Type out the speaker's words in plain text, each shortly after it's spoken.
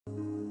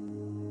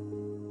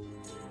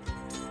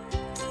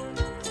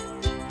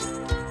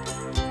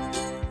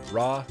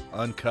raw,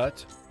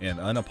 uncut, and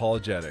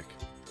unapologetic.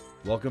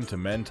 Welcome to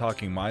Men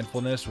Talking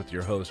Mindfulness with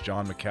your hosts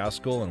John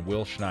McCaskill and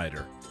Will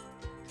Schneider.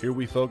 Here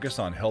we focus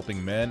on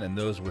helping men and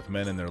those with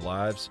men in their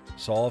lives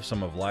solve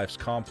some of life's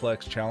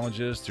complex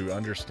challenges through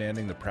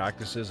understanding the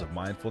practices of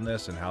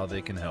mindfulness and how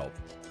they can help.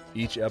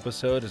 Each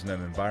episode is in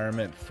an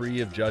environment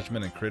free of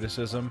judgment and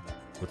criticism,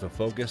 with a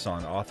focus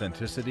on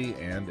authenticity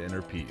and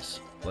inner peace.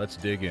 Let's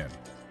dig in.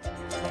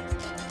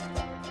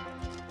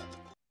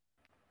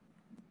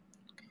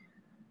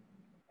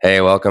 Hey,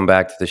 welcome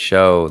back to the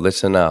show.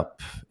 Listen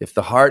up. If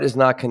the heart is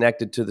not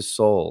connected to the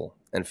soul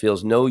and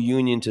feels no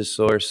union to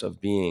source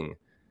of being,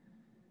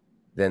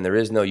 then there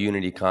is no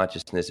unity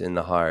consciousness in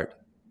the heart,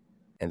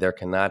 and there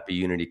cannot be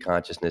unity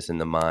consciousness in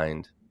the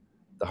mind.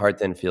 The heart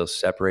then feels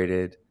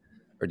separated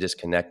or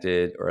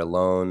disconnected or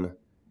alone,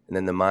 and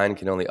then the mind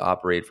can only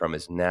operate from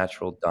its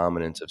natural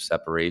dominance of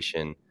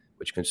separation,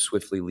 which can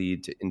swiftly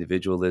lead to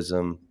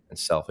individualism and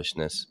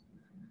selfishness.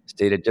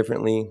 Stated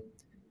differently,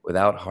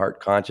 without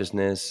heart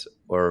consciousness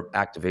or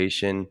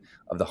activation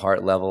of the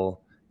heart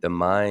level, the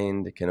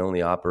mind can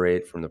only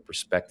operate from the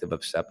perspective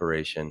of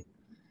separation.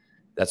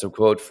 That's a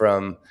quote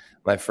from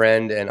my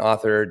friend and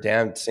author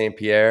Dan St.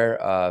 Pierre,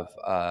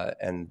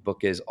 and the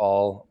book is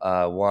All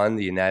One,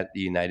 the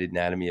United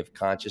Anatomy of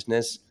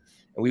Consciousness.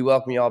 And we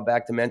welcome you all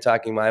back to Men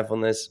Talking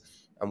Mindfulness.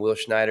 I'm Will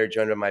Schneider,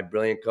 joined by my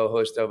brilliant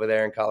co-host over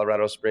there in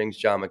Colorado Springs,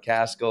 John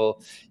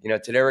McCaskill.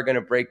 Today we're going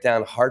to break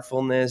down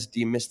heartfulness,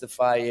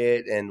 demystify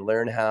it, and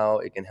learn how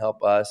it can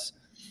help us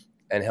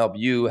and help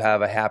you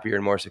have a happier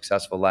and more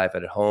successful life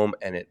at home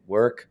and at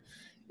work.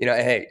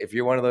 Hey, if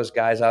you're one of those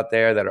guys out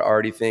there that are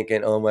already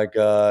thinking, oh my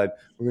God,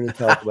 we're going to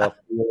talk about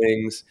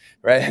feelings,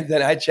 right?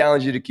 Then I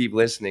challenge you to keep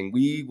listening.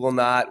 We will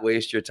not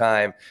waste your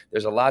time.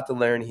 There's a lot to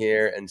learn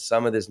here, and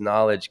some of this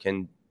knowledge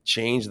can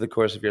change the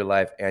course of your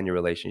life and your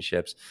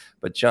relationships.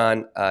 But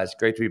John, it's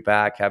great to be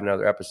back, have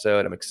another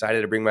episode. I'm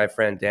excited to bring my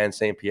friend Dan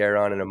St. Pierre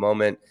on in a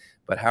moment.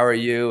 But how are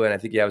you? And I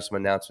think you have some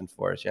announcements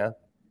for us, yeah?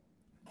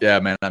 Yeah,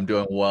 man, I'm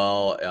doing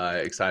well.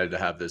 Excited to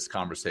have this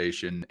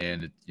conversation.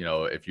 And,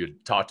 if you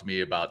talked to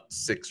me about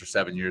 6 or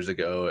 7 years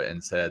ago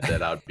and said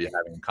that I would be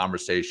having a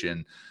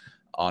conversation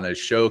on a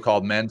show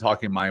called Men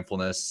Talking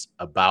Mindfulness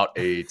about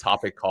a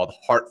topic called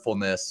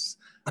heartfulness,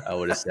 I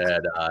would have said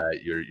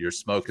you're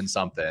smoking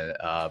something.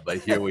 But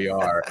here we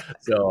are.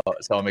 So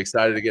I'm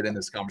excited to get in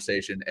this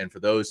conversation. And for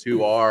those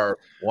who are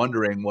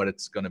wondering what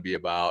it's going to be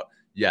about,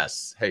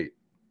 yes, hey,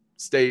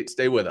 stay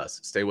with us.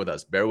 Stay with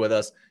us. Bear with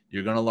us.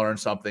 You're going to learn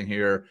something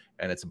here,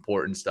 and it's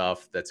important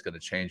stuff that's going to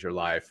change your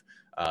life.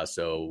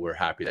 So we're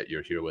happy that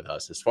you're here with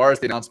us. As far as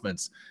the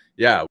announcements,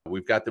 yeah,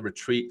 we've got the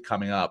retreat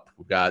coming up.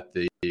 We've got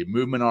the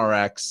Movement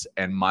RX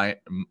and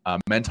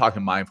Men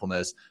Talking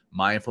Mindfulness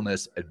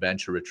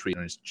Adventure Retreat,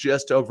 and it's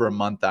just over a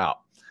month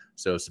out.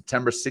 So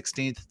September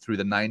 16th through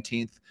the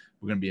 19th,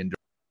 we're going to be in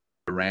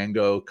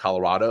Durango,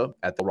 Colorado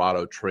at the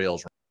Colorado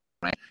Trails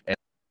Ranch. And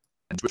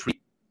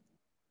retreat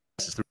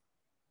is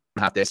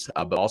 3.5 days,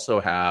 but also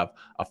have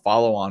a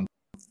follow-on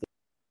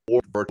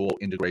virtual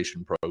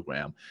integration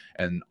program,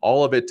 and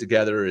all of it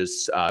together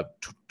is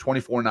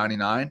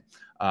 $2,499,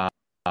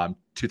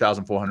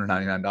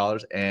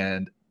 $2,499.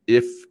 And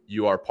if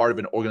you are part of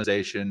an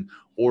organization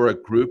or a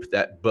group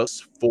that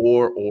books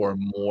 4 or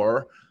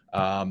more,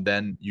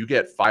 then you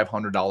get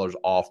 $500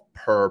 off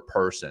per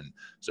person.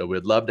 So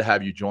we'd love to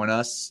have you join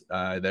us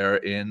there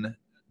in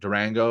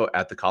Durango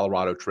at the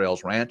Colorado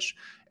Trails Ranch.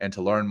 And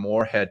to learn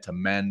more, head to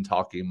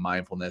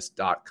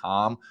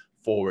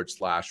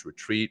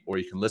mentalkingmindfulness.com/retreat, or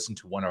you can listen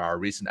to one of our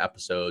recent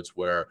episodes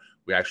where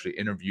we actually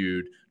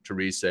interviewed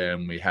Teresa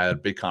and we had a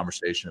big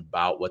conversation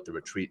about what the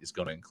retreat is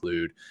going to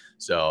include.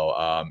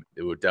 So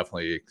we're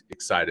definitely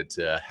excited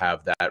to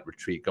have that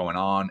retreat going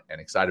on and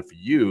excited for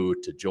you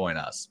to join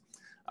us.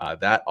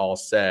 That all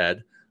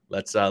said,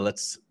 let's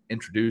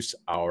introduce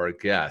our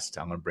guest.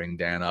 I'm going to bring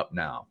Dan up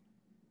now.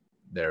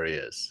 There he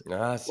is.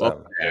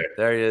 Awesome.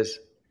 There he is.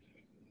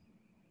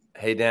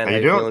 Hey, Dan, how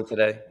you doing? feeling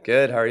today?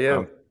 Good. How are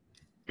you?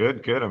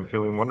 Good. I'm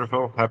feeling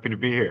wonderful. Happy to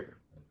be here.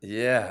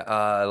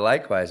 Yeah,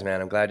 likewise,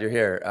 man. I'm glad you're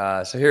here.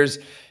 So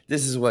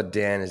this is what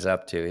Dan is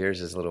up to. Here's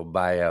his little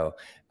bio.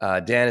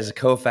 Dan is a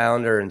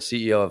co-founder and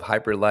CEO of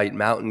Hyperlight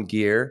Mountain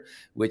Gear,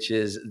 which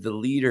is the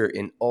leader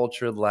in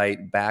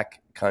ultralight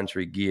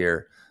backcountry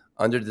gear.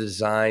 Under the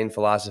design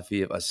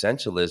philosophy of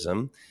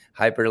essentialism,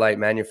 Hyperlight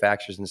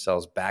manufactures and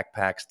sells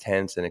backpacks,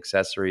 tents, and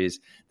accessories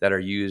that are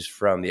used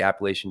from the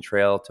Appalachian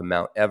Trail to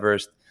Mount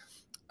Everest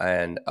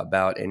and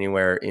about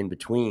anywhere in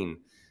between.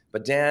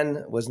 But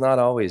Dan was not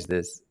always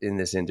in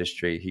this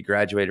industry. He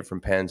graduated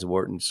from Penn's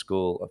Wharton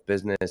School of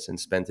Business and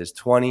spent his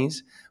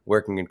 20s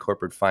working in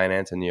corporate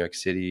finance in New York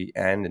City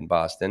and in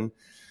Boston.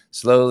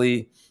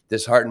 Slowly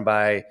disheartened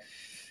by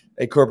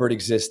a corporate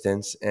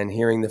existence and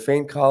hearing the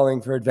faint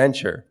calling for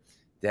adventure,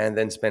 Dan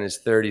then spent his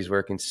 30s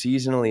working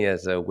seasonally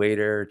as a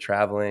waiter,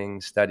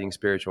 traveling, studying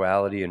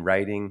spirituality and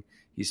writing.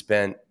 He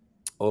spent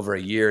over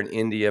a year in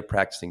India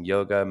practicing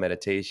yoga,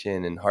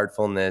 meditation, and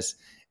heartfulness,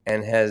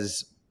 and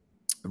has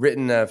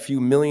written a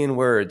few million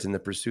words in the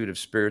pursuit of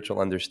spiritual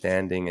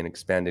understanding and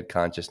expanded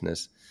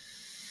consciousness.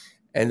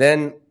 And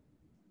then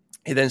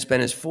He then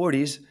spent his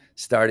 40s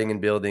starting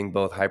and building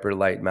both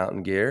hyperlight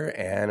mountain gear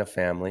and a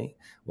family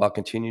while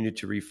continuing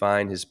to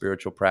refine his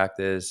spiritual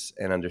practice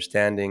and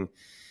understanding.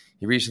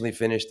 He recently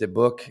finished a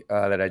book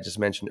that I just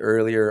mentioned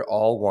earlier,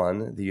 All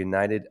One, The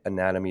United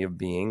Anatomy of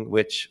Being,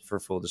 which, for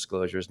full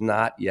disclosure, is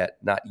not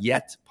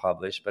yet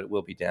published, but it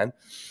will be, Dan.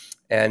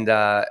 And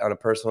on a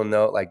personal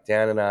note, like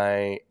Dan and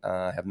I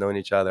have known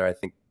each other, I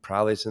think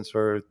probably since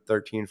we're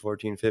 13,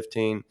 14,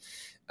 15.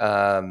 We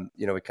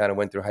kind of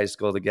went through high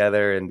school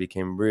together and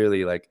became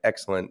really like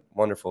excellent,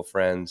 wonderful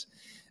friends.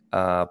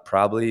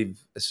 Probably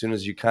as soon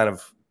as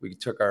we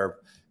took our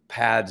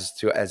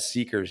paths as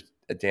seekers,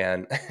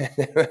 Dan,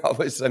 all of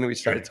a sudden we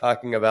started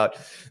talking about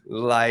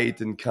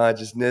light and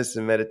consciousness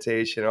and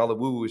meditation and all the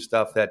woo-woo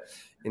stuff that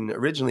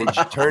originally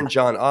turned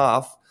John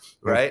off,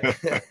 right?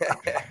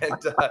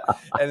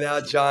 and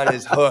now John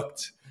is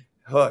hooked.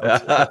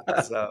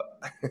 So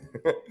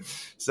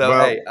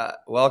well, hey,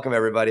 welcome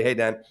everybody. Hey,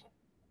 Dan.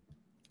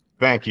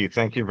 Thank you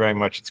very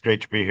much. It's great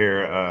to be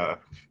here. I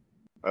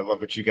love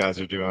what you guys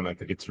are doing. I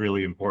think it's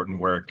really important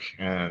work,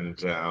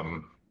 and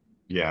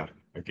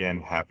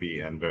again, happy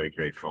and very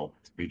grateful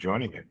to be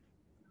joining you.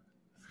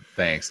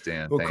 Thanks,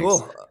 Dan. Well, thanks.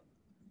 Cool.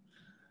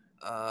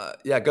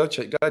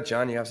 Go ahead,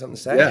 John. You have something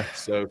to say? Yeah.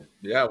 So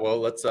well,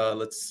 let's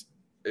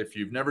if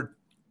you've never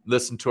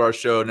listened to our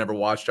show, never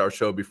watched our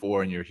show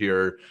before, and you're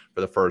here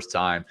for the first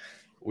time,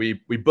 we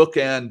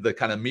bookend the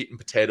kind of meat and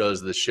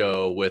potatoes of the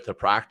show with a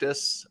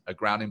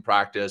grounding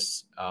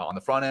practice on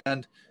the front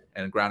end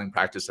and a grounding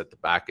practice at the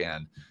back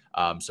end.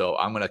 So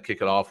I'm going to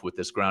kick it off with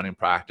this grounding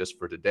practice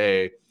for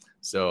today.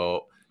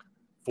 So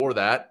for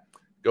that,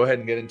 go ahead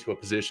and get into a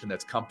position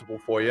that's comfortable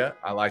for you.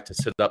 I like to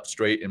sit up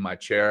straight in my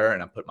chair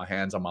and I put my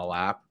hands on my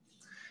lap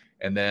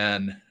and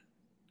then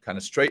kind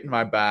of straighten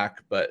my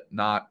back, but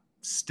not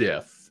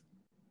stiff.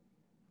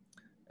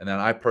 And then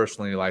I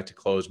personally like to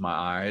close my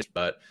eyes,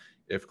 but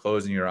if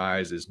closing your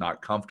eyes is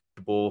not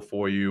comfortable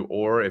for you,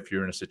 or if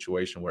you're in a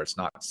situation where it's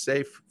not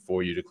safe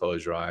for you to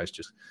close your eyes,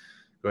 just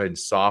go ahead and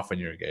soften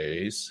your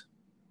gaze.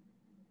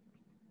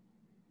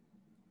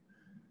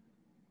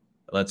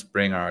 Let's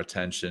bring our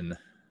attention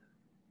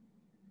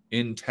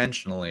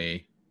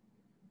intentionally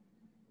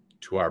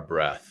to our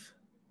breath,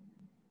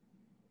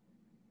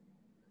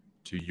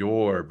 to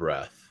your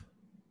breath,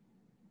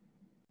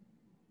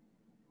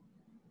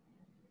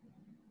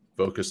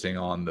 focusing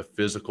on the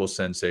physical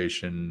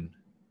sensation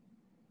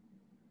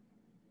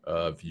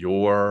of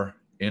your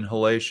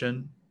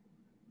inhalation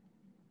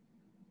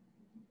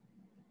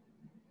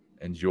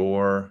and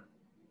your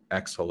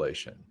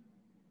exhalation.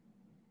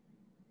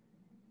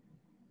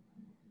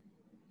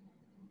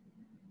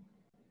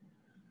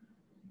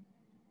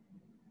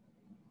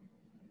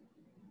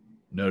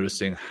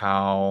 Noticing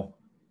how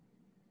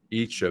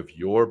each of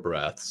your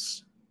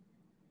breaths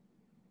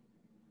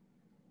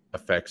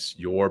affects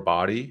your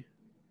body,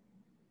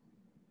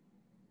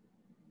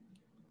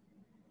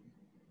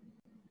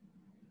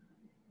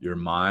 your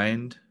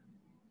mind,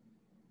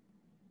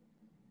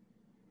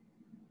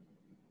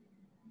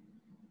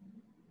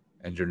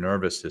 and your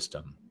nervous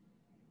system.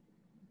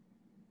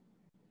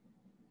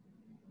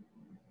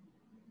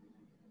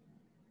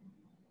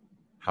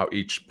 How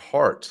each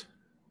part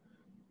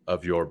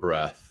of your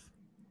breath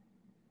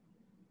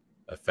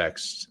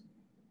affects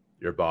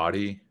your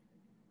body,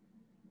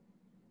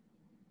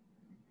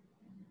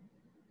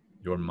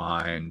 your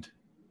mind,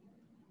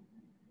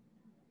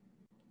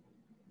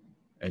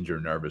 and your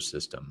nervous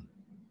system.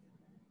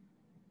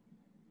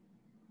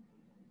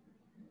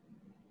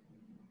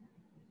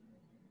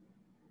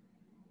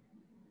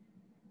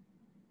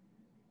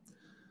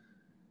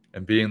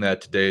 And being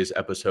that today's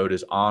episode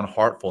is on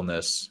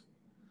heartfulness,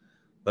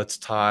 let's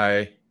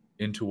tie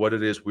into what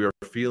it is we are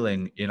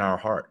feeling in our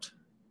heart.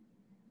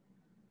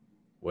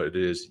 What it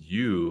is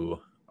you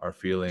are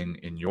feeling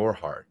in your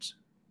heart.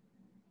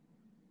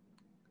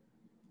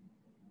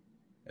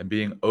 And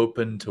being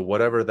open to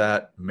whatever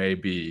that may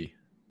be.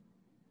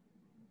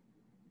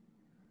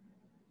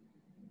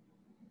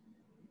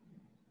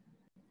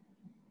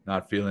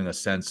 Not feeling a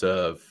sense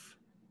of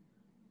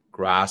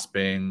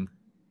grasping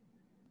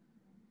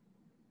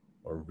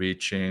or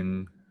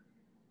reaching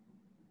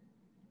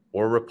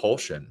or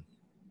repulsion.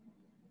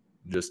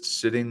 Just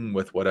sitting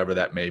with whatever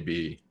that may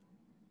be.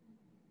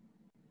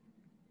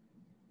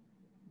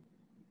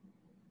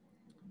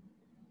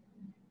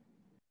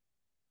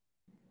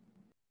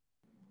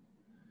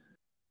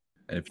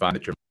 And if you find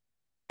that your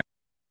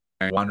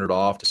mind wandered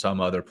off to some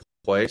other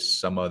place,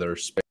 some other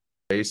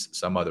space,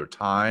 some other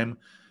time,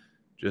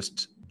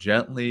 just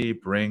gently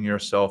bring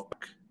yourself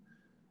back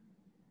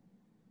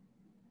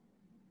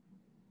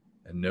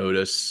and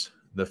notice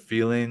the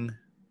feeling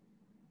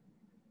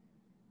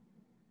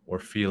or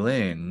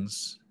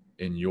feelings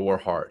in your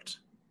heart.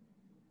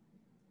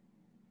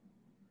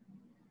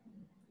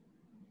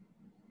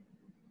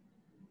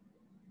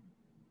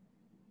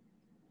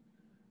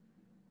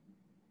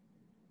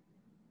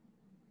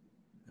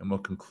 And we'll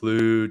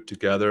conclude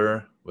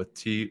together with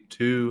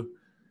two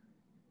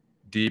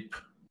deep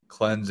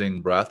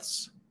cleansing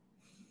breaths.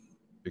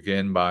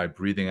 Begin by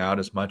breathing out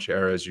as much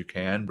air as you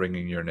can,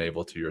 bringing your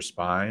navel to your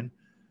spine.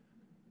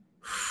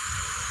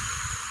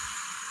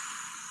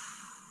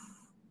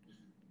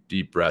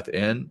 Deep breath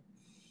in,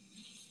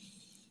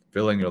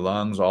 filling your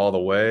lungs all the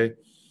way.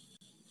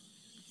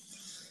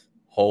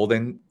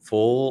 Holding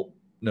full,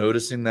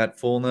 noticing that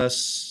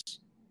fullness,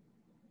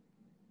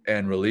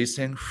 and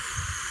releasing,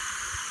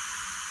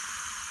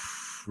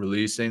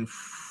 releasing,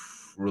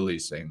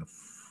 releasing.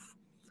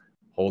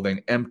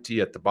 Holding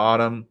empty at the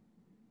bottom.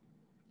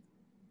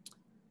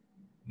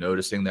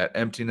 Noticing that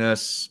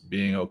emptiness,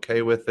 being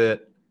okay with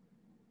it.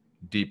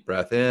 Deep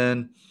breath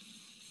in.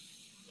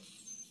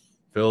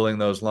 Filling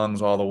those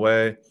lungs all the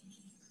way.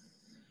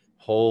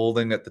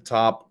 Holding at the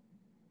top.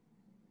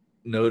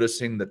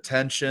 Noticing the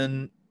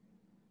tension.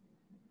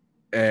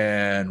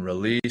 And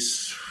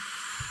release,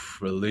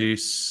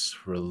 release,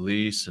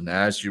 release. And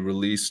as you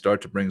release,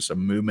 start to bring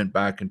some movement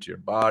back into your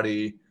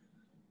body.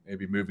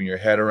 Maybe moving your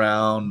head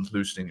around,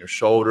 loosening your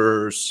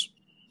shoulders.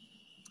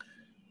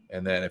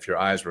 And then if your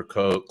eyes were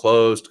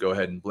closed, go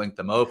ahead and blink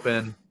them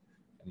open.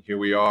 And here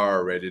we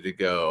are, ready to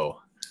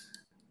go.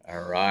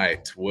 All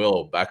right.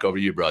 Will, back over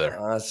to you, brother.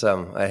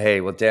 Awesome.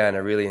 Hey, well, Dan, I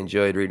really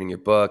enjoyed reading your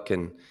book,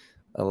 and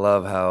I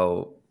love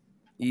how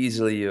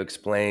easily you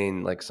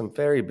explain like some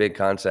very big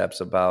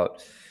concepts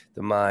about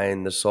the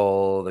mind, the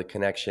soul, the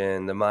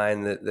connection, the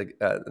mind,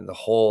 the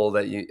whole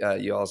that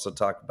you also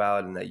talk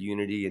about, and that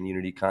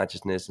unity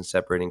consciousness and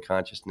separating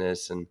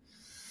consciousness. And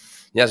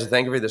yeah, so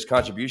thank you for this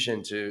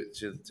contribution to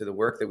the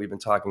work that we've been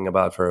talking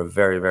about for a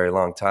very, very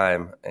long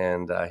time.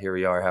 And here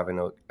we are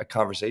having a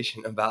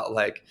conversation about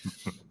like,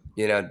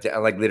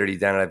 like literally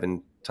Dan and I've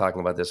been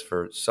talking about this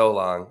for so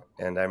long.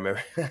 And I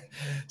remember,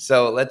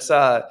 so let's,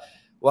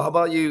 well, how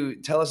about you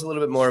tell us a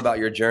little bit more about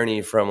your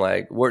journey from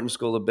like Wharton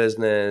School of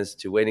Business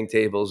to waiting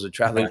tables, to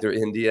traveling through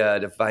India,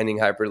 to finding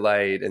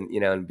Hyperlight, and,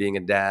 and being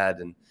a dad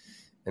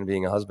and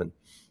being a husband.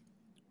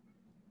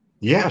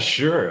 Yeah,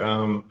 sure.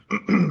 I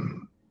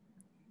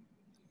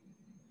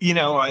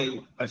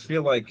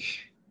feel like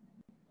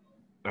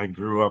I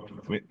grew up,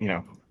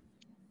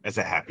 as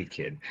a happy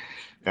kid.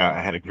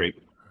 I had a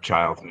great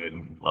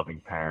childhood,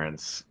 loving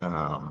parents,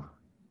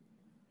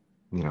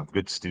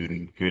 good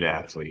student, good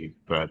athlete,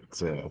 but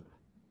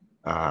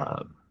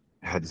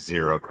had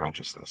zero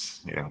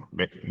consciousness.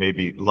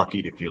 Maybe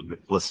lucky to feel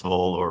blissful,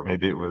 or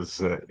maybe it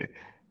was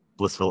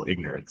blissful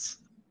ignorance.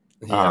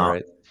 Yeah,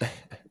 right.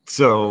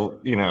 So,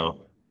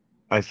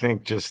 I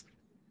think just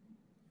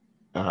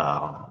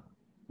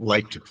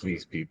like to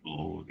please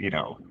people,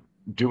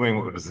 doing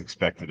what was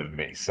expected of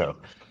me. So,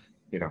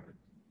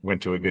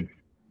 went to a good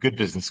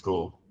business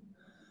school.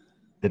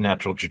 The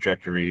natural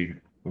trajectory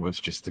was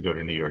just to go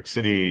to New York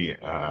City,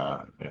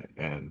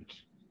 and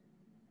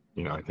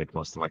I think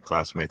most of my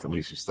classmates, at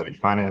least who studied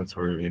finance,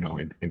 were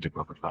into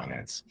corporate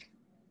finance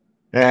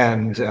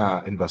and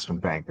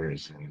investment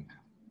bankers and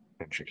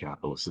venture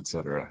capitalists,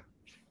 etc.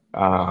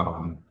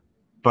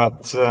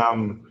 But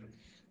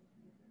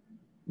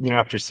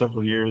after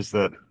several years,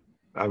 that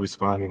I was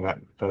finding that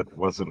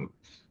wasn't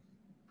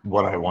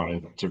what I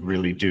wanted to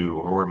really do,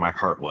 or where my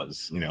heart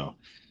was.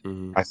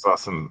 Mm-hmm. I saw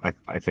some,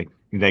 I think,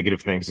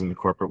 negative things in the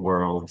corporate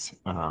world.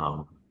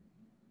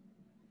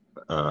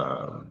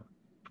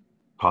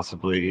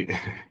 Possibly,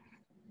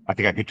 I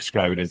think I could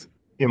describe it as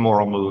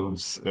immoral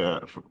moves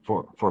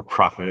for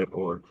profit,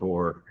 or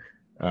for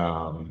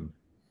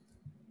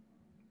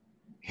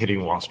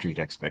hitting Wall Street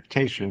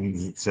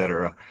expectations,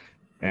 etc.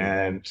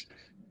 And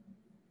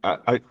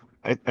I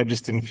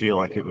just didn't feel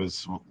like it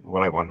was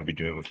what I wanted to be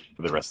doing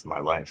for the rest of my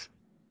life.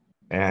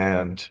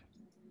 And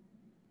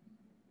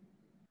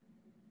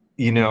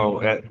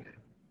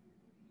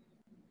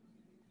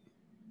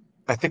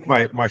I think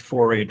my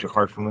foray into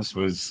heartfulness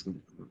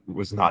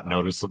was not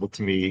noticeable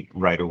to me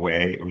right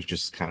away. It was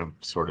just kind of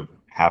sort of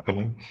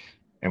happening.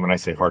 And when I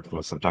say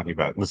heartfulness, I'm talking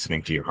about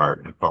listening to your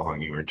heart and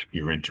following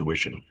your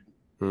intuition.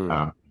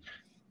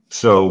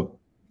 So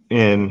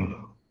when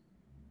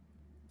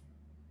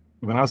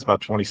I was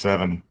about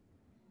 27,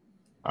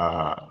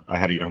 I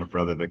had a younger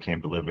brother that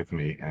came to live with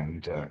me,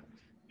 and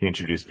he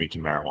introduced me to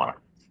marijuana.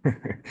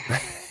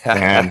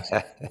 And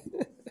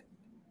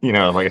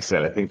like I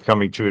said, I think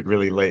coming to it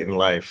really late in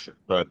life,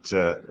 but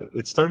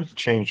it started to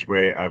change the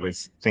way I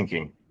was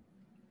thinking.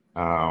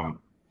 And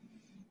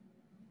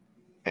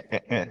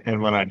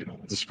when I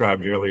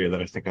described earlier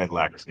that I think I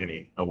lacked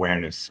any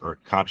awareness or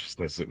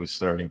consciousness, it was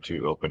starting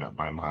to open up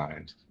my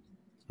mind.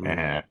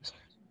 And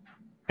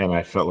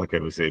I felt like I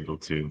was able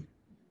to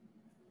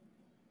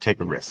take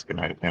a risk. And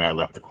I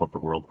left the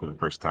corporate world for the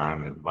first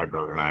time. And my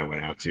brother and I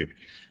went out to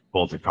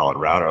Boulder,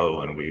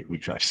 Colorado, and we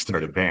tried to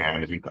start a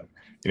band. We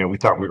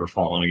thought we were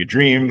following a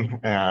dream,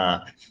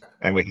 and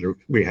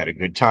we had a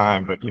good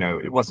time, but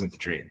it wasn't the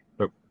dream.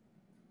 But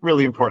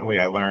really importantly,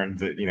 I learned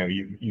that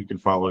you can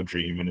follow a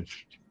dream, and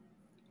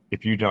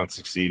if you don't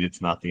succeed,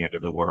 it's not the end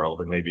of the world.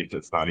 And maybe if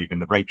it's not even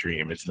the right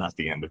dream, it's not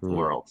the end of the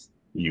world.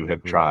 You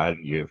have tried,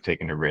 you have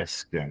taken a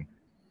risk, and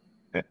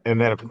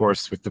then of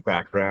course with the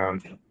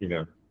background,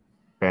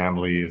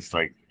 family is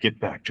like, get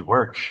back to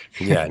work.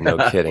 Yeah,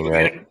 no kidding,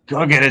 right?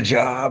 Go get a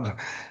job.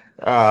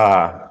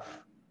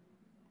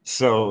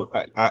 So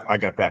I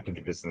got back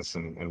into business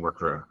and worked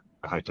for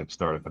a high-tech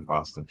startup in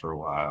Boston for a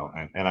while,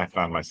 and I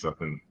found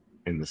myself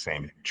in the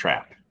same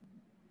trap.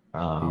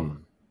 What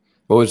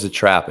was the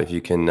trap? If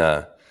you can,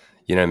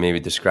 maybe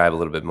describe a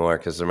little bit more,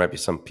 because there might be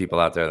some people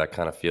out there that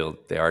kind of feel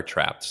they are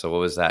trapped. So what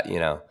was that?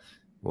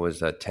 What was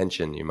that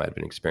tension you might have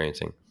been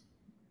experiencing?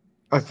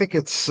 I think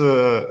it's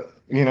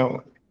earning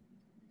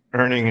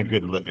a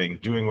good living,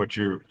 doing what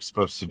you're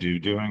supposed to do,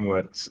 doing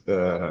what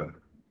the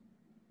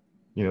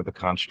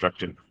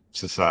construct of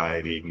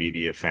society,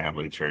 media,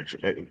 family, church,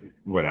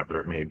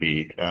 whatever it may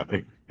be,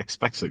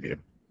 expects of you.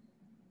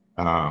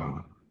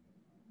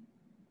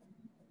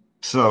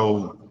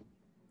 So,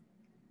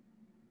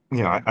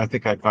 I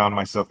think I found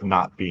myself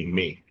not being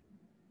me,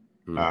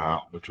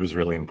 which was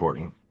really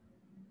important.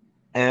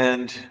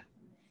 And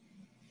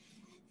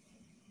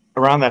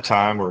around that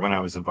time, or when I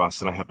was in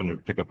Boston, I happened to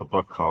pick up a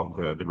book called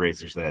The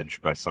Razor's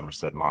Edge by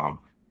Somerset Maugham.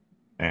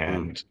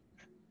 And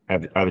are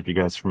either of you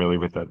guys familiar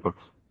with that book?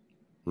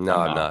 No,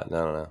 I'm not.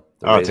 No.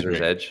 The Oh,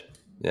 Razor's Edge.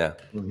 Yeah.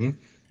 Mm-hmm.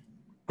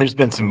 There's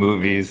been some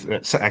movies.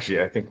 So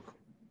actually, I think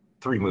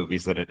 3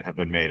 movies that have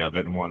been made of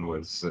it, and one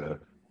was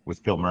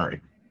with Bill Murray.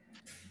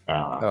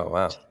 Oh,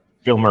 wow.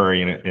 Bill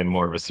Murray in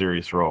more of a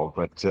serious role,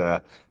 but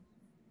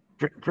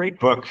great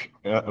book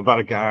about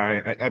a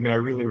guy. I mean, I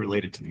really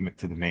related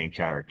to the main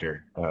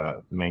character.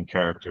 The main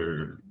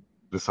character,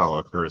 this all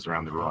occurs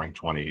around the Roaring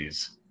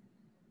 '20s,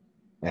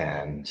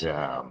 and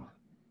a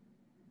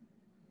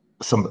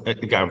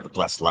guy with a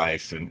blessed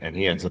life, and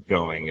he ends up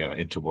going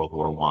into World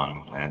War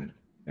I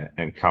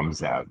and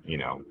comes out,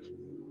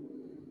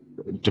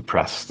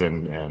 depressed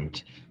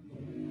and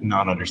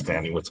not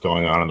understanding what's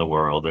going on in the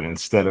world, and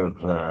instead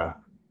of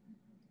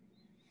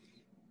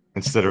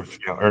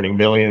earning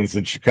millions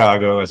in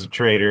Chicago as a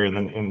trader, and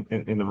then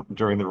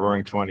during the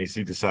Roaring '20s,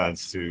 he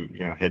decides to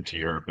head to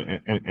Europe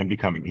and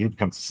he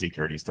becomes a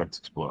seeker, and he starts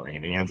exploring,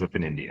 and he ends up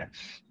in India,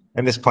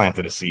 and this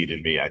planted a seed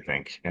in me, I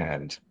think,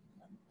 and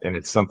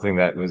it's something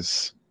that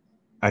was,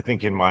 I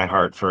think, in my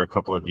heart for a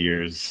couple of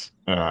years.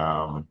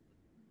 As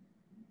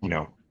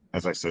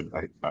I said,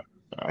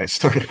 I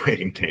started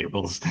waiting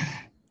tables,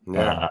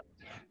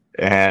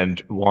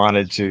 and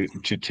wanted to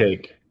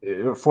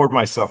afford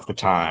myself the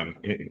time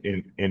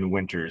in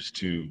winters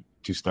to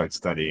start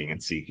studying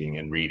and seeking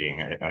and reading.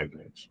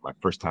 It's my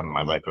first time in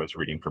my life I was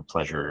reading for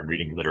pleasure and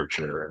reading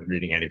literature and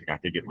reading anything I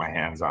could get my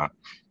hands on.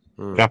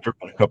 But after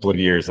a couple of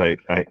years, I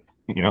had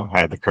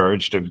the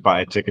courage to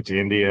buy a ticket to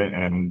India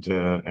and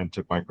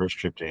took my first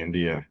trip to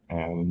India.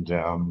 And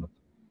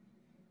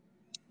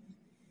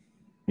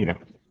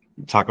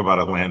talk about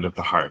a land of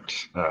the heart.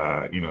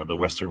 The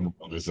Western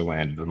world is the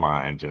land of the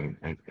mind, and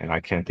I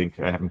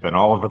haven't been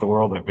all over the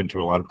world. I've been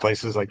to a lot of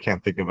places. I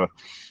can't think of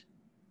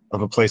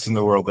a place in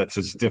the world that's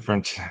as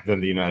different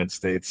than the United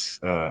States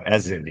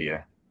as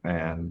India.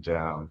 And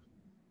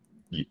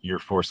you're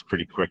forced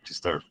pretty quick to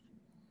start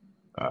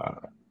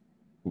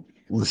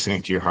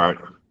listening to your heart,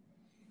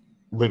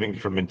 living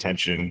from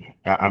intuition,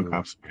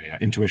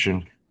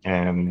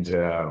 and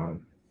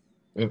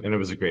it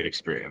was a great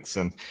experience.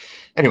 And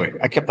anyway,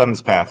 I kept on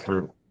this path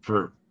for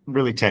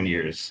really 10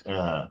 years,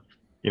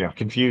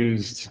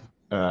 confused,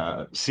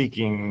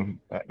 seeking.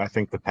 I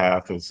think the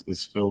path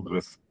is filled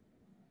with,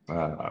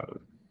 there's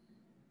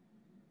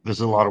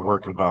a lot of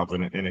work involved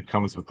in it, and it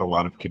comes with a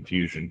lot of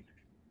confusion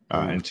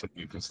until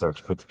you can start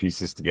to put the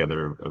pieces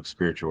together of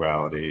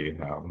spirituality.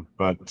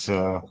 But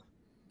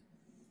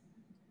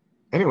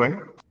anyway,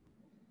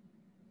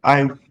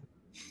 I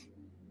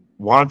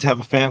wanted to have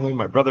a family.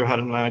 My brother had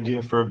an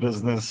idea for a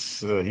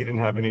business. He didn't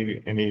have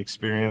any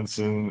experience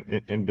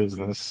in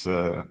business,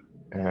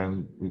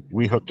 and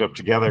we hooked up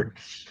together.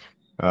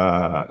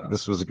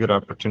 This was a good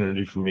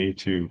opportunity for me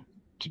to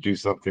do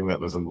something that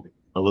was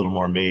a little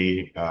more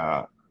me,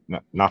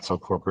 not so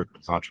corporate,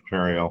 but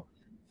entrepreneurial,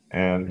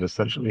 and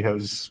essentially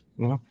has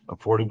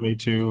afforded me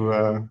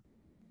to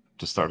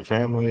start a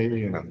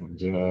family,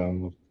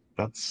 and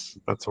that's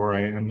where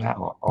I am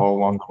now. All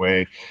along the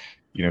way,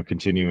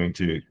 continuing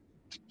to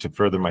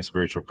further my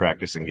spiritual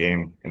practice and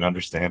gain an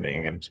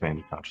understanding and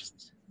expanding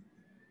consciousness.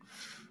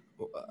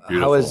 Beautiful.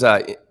 How is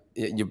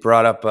you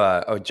brought up?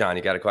 John,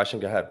 you got a question?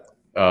 Go ahead.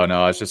 Oh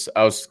no,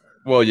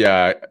 well,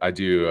 yeah, I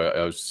do.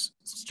 I was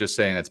just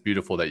saying it's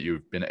beautiful that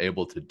you've been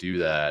able to do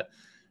that,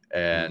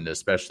 and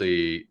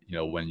especially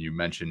when you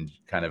mentioned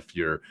kind of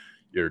your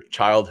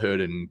childhood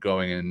and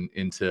going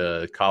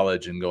into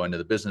college and going to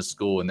the business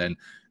school and then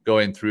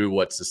going through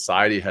what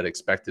society had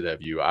expected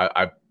of you.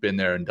 I've been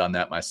there and done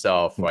that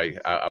myself. Right?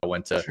 I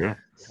went to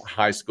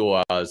high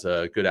school. I was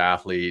a good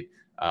athlete.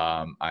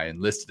 I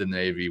enlisted in the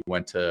Navy,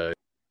 went to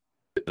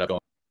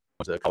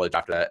college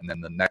after that. And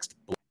then the next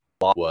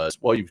block was,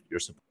 well, you're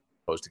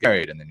supposed to get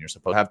married, and then you're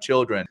supposed to have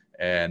children.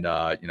 And,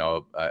 my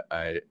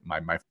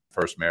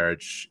first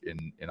marriage,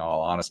 in all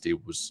honesty,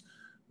 was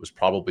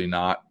probably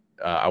not,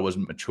 I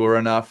wasn't mature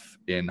enough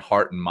in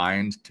heart and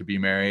mind to be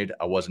married.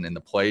 I wasn't in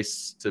the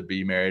place to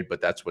be married,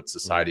 but that's what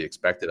society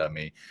expected of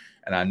me.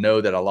 And I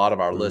know that a lot of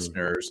our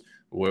listeners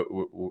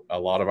a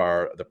lot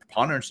of the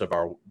preponderance of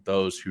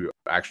those who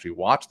actually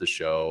watch the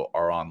show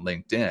are on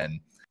LinkedIn,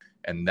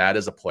 and that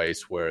is a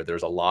place where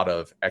there's a lot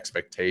of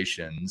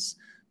expectations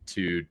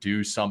to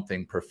do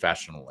something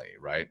professionally,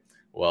 right?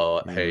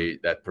 Well, hey,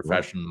 that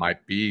profession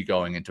might be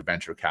going into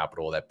venture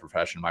capital, that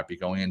profession might be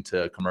going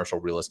into commercial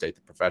real estate,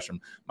 the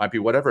profession might be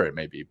whatever it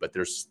may be, but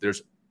there's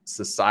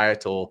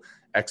societal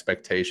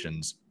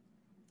expectations,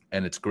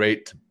 and it's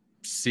great to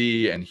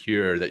see and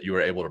hear that you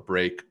were able to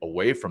break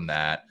away from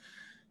that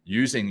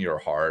using your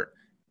heart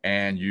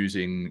and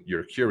using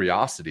your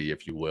curiosity,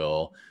 if you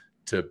will,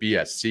 to be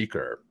a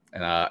seeker.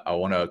 And I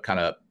want to kind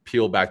of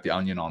peel back the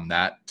onion on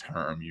that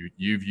term.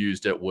 You've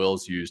used it,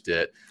 Will's used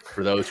it.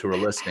 For those who are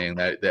listening,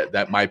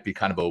 that might be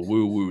kind of a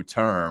woo-woo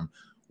term.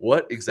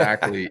 What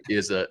exactly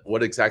is a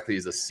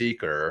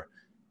seeker?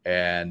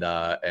 And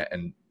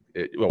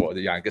well,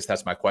 yeah, I guess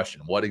that's my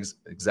question. What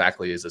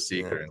exactly is a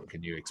seeker, and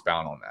can you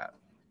expound on that?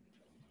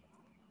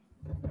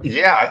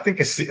 Yeah, I think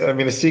a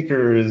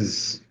seeker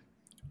is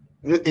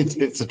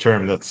it's a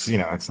term that's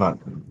it's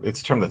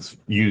a term that's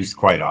used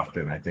quite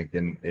often. I think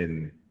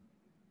in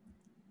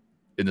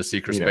the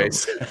seeker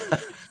space.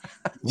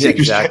 Yeah,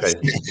 exactly.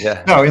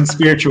 Yeah. No, in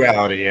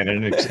spirituality and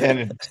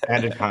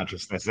in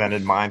consciousness and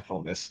in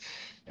mindfulness.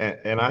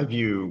 And I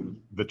view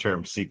the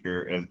term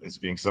seeker as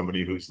being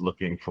somebody who's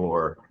looking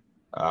for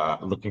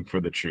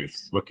the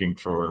truth, looking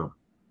for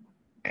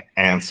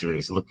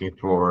answers, looking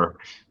for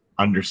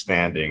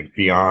understanding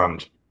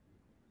beyond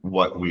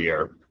what we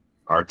are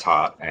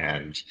taught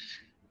and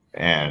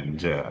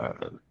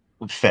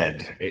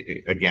fed,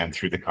 again,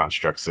 through the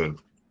constructs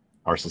of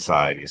our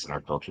societies and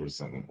our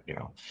cultures. And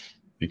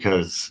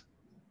because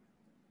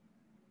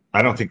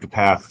I don't think the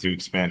path to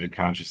expanded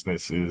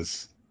consciousness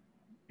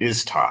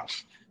is taught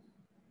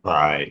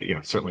by,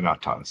 certainly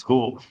not taught in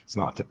school. It's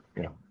not,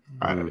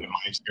 my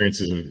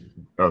experiences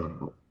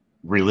of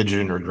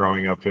religion or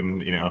growing up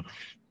in,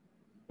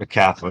 a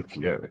Catholic,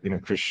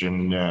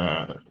 Christian,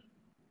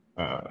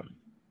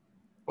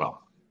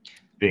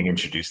 being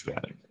introduced to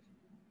that.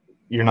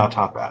 You're not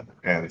taught that.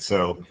 And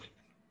so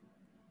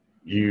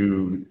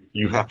you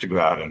have to go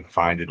out and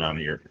find it on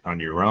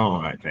your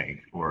own, I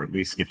think, or at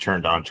least get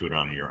turned on to it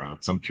on your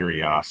own, some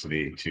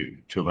curiosity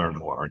to learn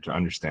more, to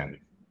understand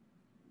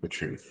the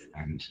truth.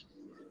 And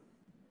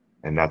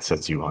that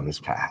sets you on this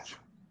path.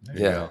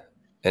 Yeah.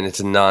 And it's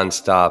a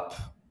nonstop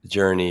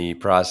journey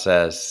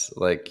process.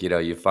 Like,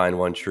 you find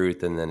one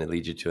truth and then it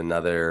leads you to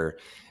another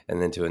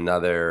and then to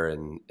another.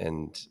 And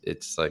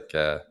it's like,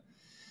 I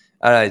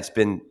don't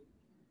know,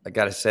 I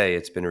gotta say,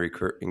 it's been an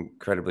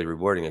incredibly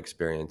rewarding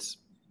experience.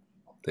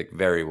 Like,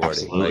 very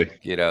rewarding. Absolutely.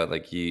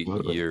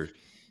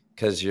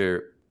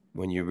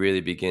 When you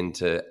really begin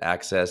to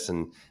access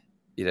and,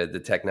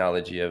 the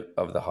technology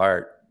of the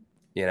heart,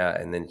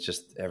 and then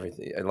just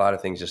everything, a lot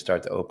of things just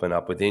start to open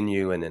up within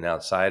you and then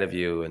outside of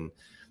you, and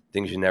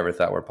things you never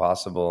thought were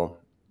possible,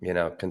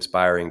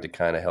 conspiring to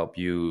kind of help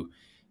you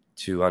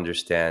to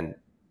understand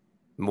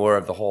more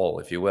of the whole,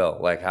 if you will,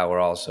 like how we're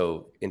all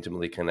so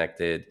intimately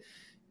connected,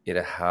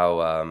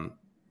 how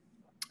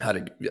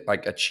to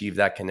like achieve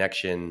that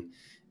connection,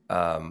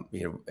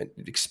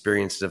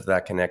 experiences of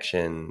that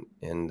connection.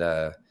 And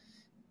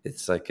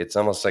it's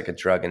almost like a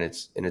drug in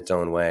its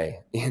own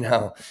way,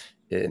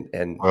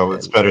 and well,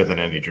 it's better than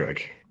any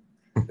drug.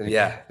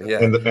 Yeah.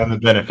 And the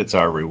benefits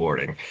are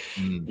rewarding.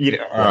 You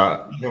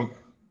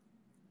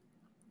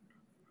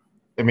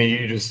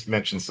just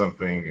mentioned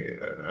something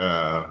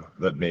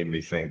that made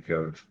me think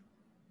of,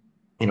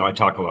 I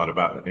talk a lot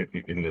about it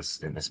in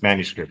this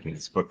manuscript, in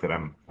this book that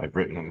I've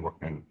written and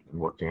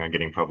working on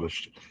getting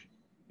published,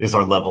 is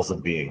our levels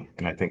of being.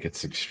 And I think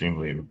it's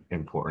extremely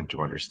important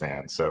to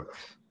understand. So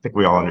I think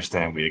we all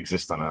understand we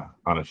exist on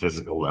a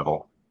physical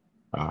level.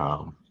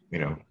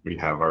 We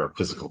have our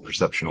physical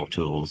perceptual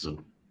tools of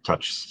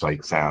touch,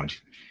 sight, sound,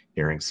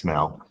 hearing,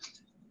 smell.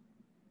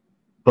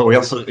 But we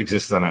also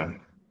exist on an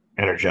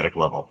energetic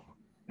level.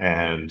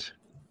 And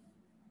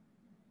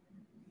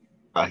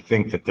I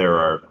think that there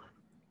are,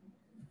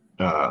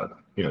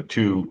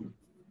 two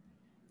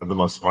of the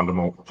most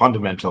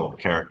fundamental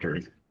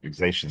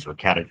characterizations or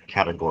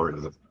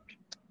categories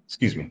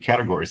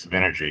of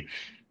energy,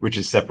 which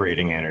is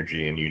separating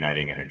energy and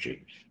uniting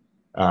energy.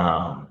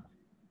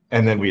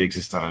 And then we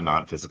exist on a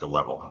non-physical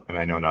level. And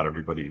I know not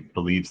everybody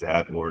believes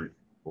that, or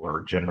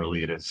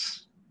generally it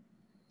is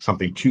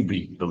something to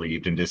be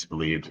believed and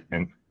disbelieved,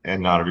 and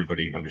not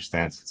everybody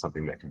understands it's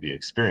something that can be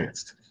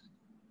experienced.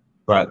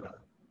 But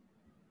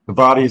the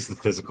body is the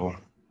physical,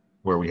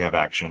 where we have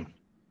action,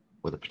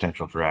 with the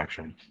potential for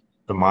action.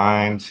 The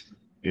mind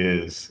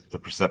is the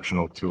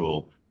perceptual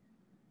tool.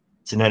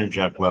 It's an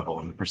energetic level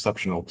and the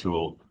perceptual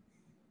tool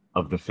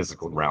of the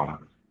physical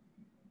realm.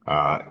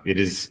 It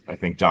is, I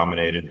think,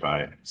 dominated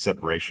by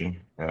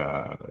separation.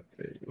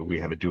 We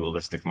have a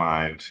dualistic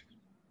mind.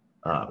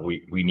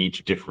 We need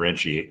to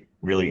differentiate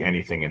really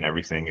anything and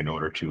everything in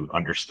order to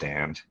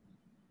understand.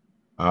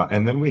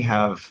 And then we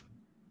have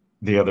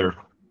the other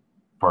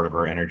part of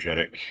our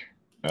energetic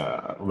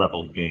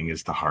level being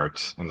is the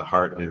heart. And the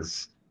heart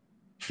is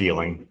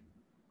feeling.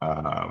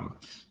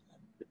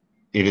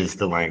 it is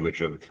the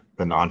language of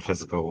the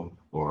non-physical,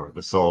 or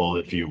the soul,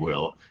 if you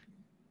will.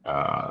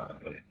 Uh,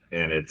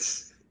 and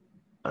it's,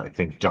 I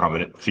think,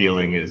 dominant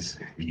feeling is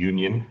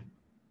union.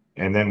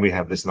 And then we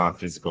have this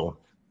um,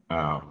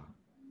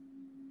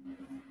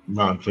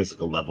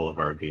 non-physical level of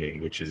our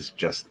being, which is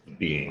just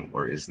being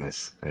or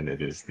isness. And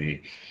it is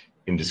the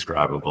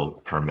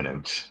indescribable,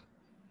 permanent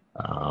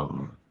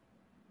um,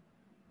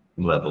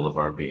 level of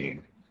our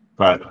being.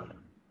 But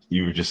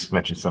you just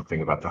mentioned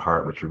something about the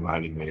heart, which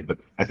reminded me. But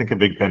I think a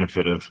big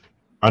benefit of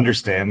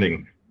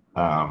understanding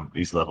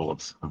these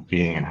levels of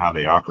being and how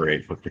they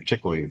operate, but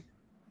particularly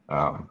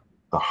the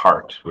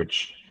heart,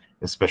 which,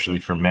 especially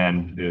for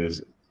men,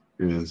 is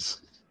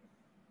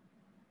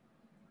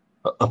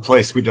a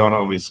place we don't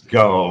always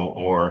go,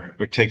 or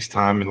it takes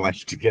time in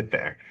life to get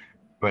there.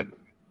 But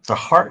the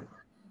heart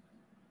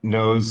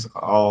knows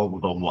all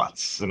the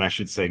what's, and I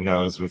should say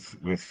knows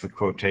with the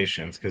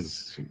quotations,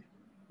 because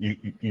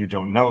you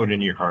don't know it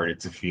in your heart,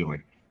 it's a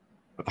feeling.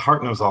 But the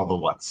heart knows all the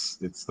what's.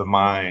 It's the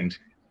mind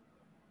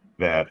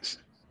that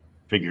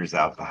figures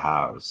out the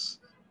hows.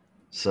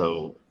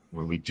 So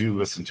when we do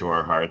listen to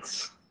our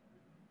hearts,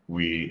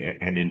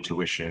 and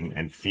intuition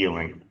and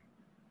feeling,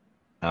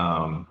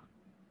 um,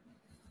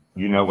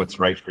 you know what's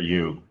right for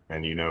you,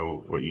 and you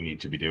know what you need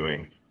to be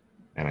doing.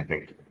 And I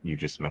think you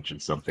just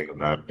mentioned something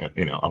about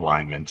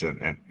alignment,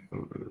 and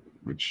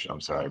which, I'm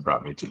sorry,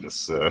 brought me to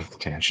this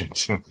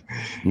tangent.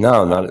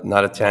 No,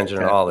 not a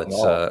tangent at all. It's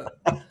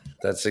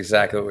that's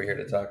exactly what we're here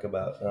to talk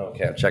about.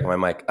 Okay, I'm checking my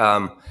mic.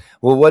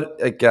 Well,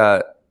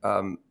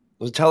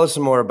 tell us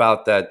some more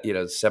about that.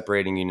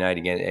 Separating,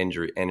 uniting,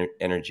 and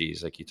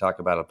energies. Like you talk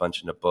about a bunch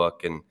in the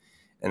book, and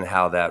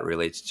how that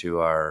relates to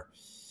our,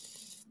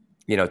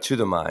 to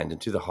the mind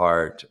and to the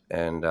heart.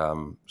 And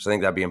so I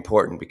think that'd be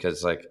important,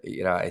 because,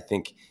 I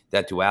think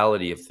that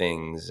duality of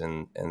things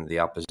and the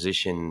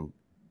opposition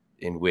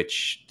in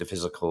which the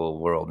physical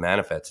world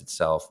manifests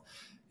itself,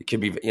 it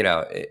can be,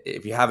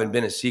 if you haven't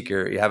been a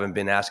seeker, you haven't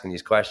been asking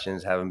these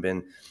questions, haven't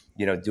been,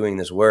 doing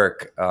this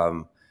work,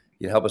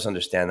 you'd help us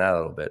understand that a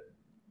little bit.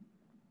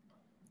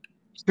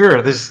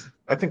 Sure.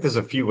 I think there's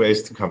a few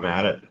ways to come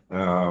at it.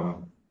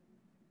 I'm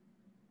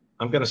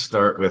going to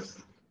start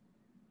with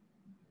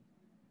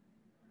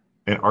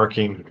an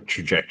arcing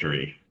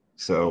trajectory.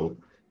 So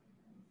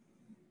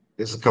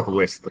there's a couple of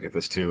ways to look at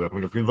this too. I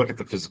mean, if we look at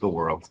the physical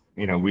world,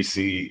 we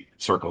see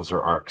circles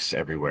or arcs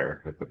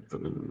everywhere.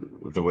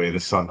 The way the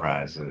sun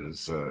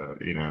rises,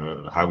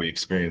 how we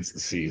experience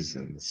the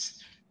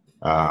seasons,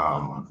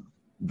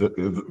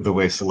 the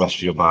way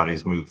celestial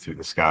bodies move through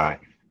the sky,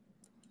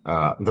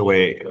 the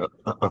way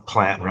a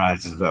plant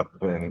rises up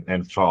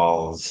and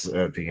falls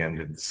at the end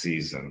of the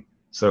season.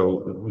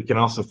 So we can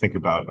also think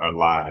about our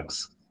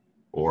lives,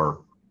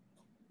 or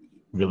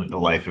really the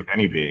life of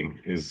any being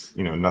is,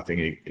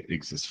 nothing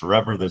exists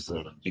forever. There's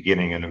a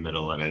beginning and a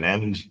middle and an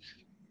end.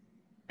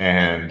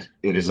 And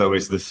it is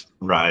always this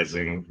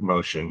rising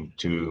motion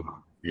to,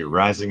 you're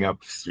rising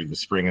up through the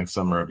spring and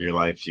summer of your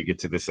life. You get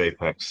to this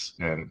apex,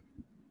 and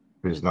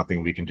there's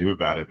nothing we can do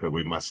about it, but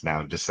we must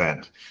now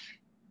descend.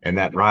 And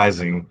that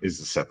rising is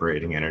the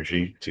separating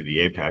energy to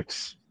the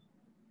apex.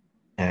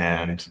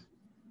 And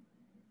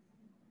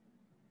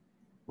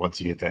once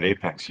you hit that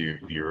apex,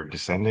 you're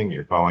descending,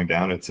 you're falling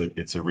down.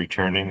 It's a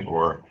returning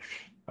or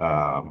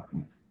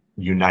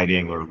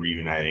uniting or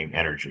reuniting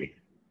energy.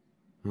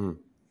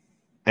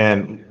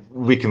 And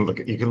you can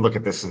look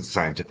at this from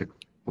scientific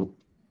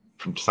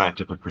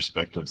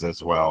perspectives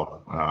as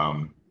well,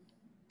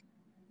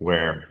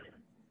 where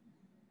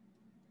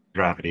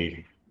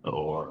gravity,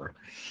 or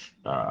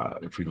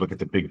if we look at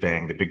the Big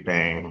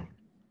Bang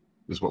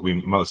is what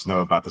we most know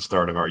about the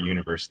start of our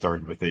universe,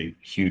 started with a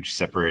huge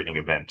separating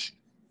event.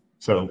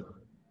 So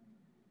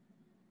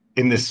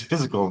in this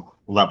physical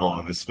level,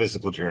 in this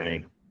physical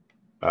journey,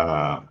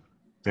 there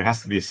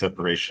has to be a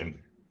separation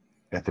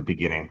at the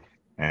beginning,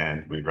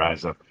 and we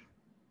rise up,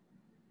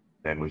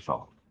 then we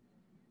fall.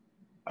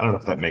 I don't know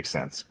if that makes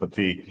sense, but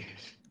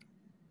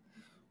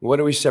what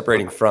are we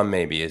separating from,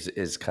 maybe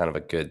is kind of a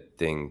good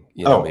thing,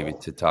 maybe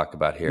to talk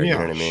about here. Yeah, you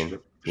know what I mean?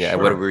 Yeah.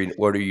 Sure.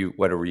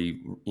 What are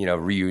we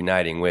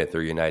reuniting with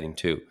or uniting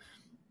to?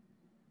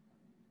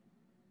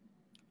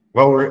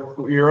 Well,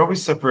 you're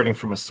always separating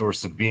from a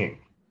source of being.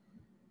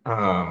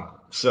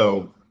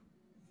 So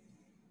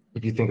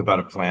if you think about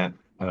a plant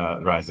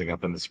rising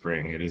up in the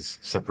spring, it is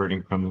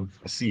separating from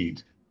a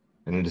seed,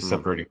 and it is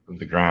separating from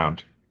the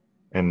ground,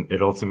 and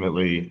it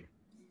ultimately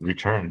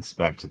returns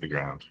back to the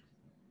ground.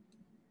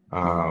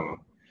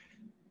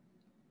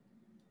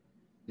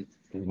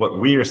 What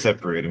we are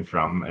separating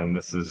from, and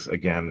this is,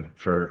 again,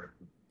 for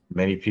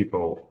many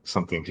people,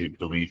 something to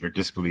believe or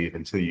disbelieve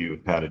until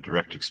you've had a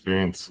direct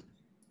experience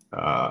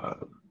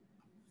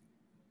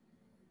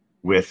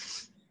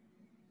with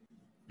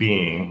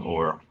being,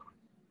 or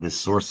this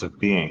source of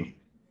being,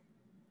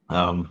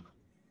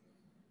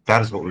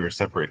 that is what we were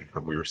separating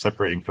from. We were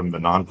separating from the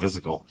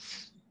non-physical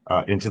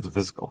into the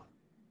physical.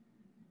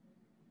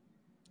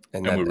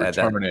 And we're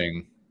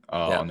returning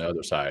on the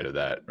other side of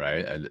that,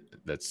 right? And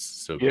that's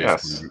so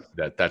Yes.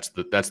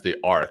 basically that's the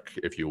arc,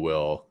 if you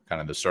will,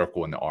 kind of the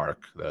circle in the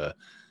arc,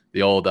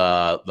 the old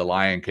the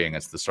Lion King.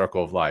 It's the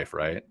circle of life,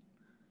 right?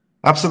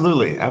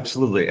 Absolutely,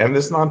 absolutely. And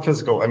this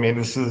non-physical, I mean,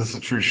 this is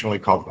traditionally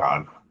called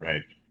God,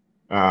 right?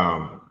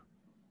 Um,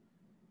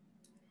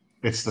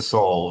 it's the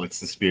soul, it's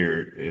the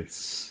spirit,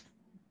 it's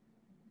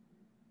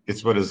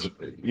what is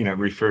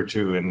referred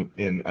to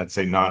in I'd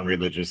say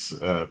non-religious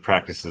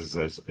practices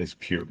as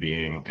pure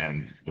being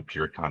and the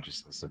pure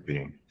consciousness of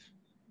being.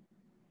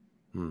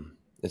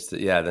 It's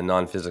the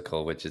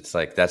non-physical, which it's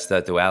like that's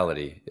that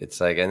duality. It's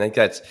like I think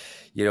that's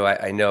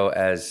I know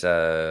as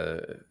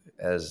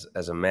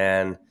a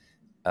man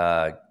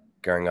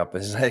growing up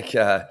as like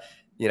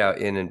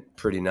in a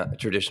pretty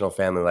traditional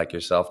family like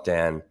yourself,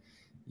 Dan.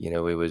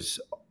 We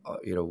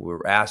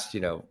were asked,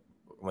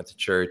 went to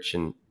church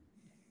and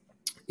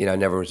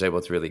never was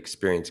able to really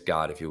experience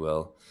God, if you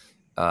will.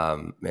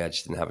 I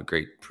just didn't have a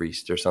great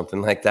priest or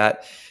something like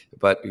that.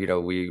 But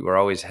we were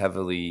always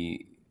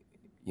heavily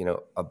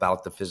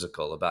about the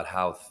physical, about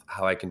how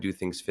I can do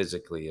things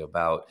physically,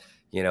 about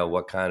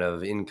what kind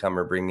of income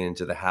we're bringing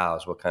into the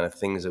house, what kind of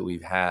things that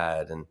we've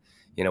had, and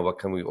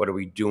what are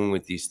we doing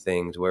with these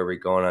things, where are we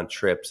going on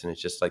trips, and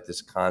it's just like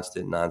this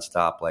constant,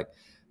 nonstop, like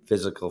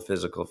physical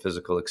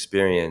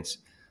experience,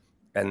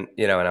 and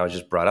and I was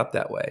just brought up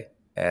that way,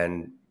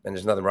 and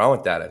there's nothing wrong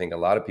with that. I think a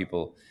lot of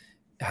people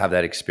have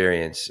that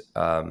experience,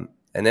 and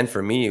then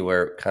for me,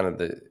 where kind of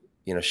the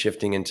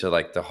shifting into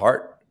like the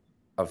heart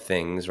of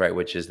things, right,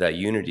 which is that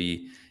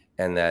unity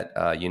and that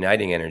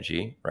uniting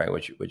energy, right,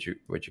 which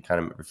you kind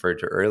of referred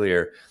to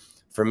earlier.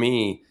 For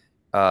me,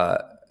 I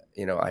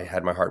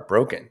had my heart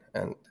broken,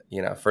 and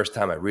first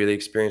time I really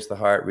experienced the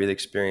heart, really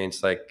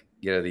experienced like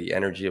the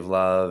energy of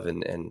love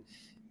and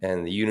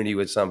the unity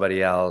with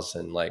somebody else,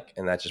 and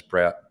that just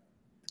brought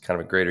kind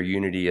of a greater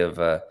unity of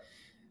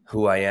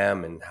who I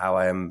am and how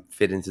I am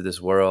fit into this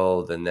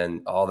world. And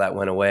then all that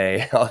went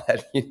away, all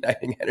that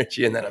uniting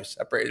energy, and then I'm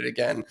separated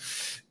again.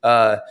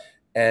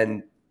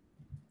 And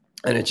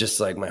it's just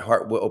like my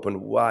heart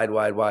opened wide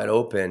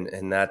open.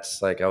 And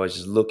that's like, I was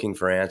just looking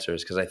for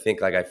answers. Cause I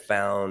think like I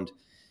found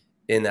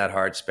in that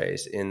heart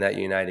space, in that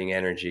uniting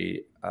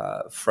energy,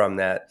 from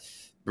that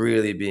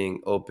really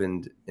being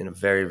opened in a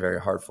very,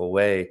 very heartful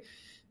way.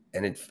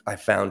 And I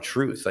found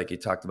truth. Like you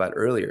talked about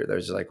earlier,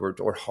 there's like, we're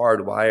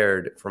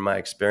hardwired from my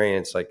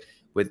experience, like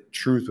with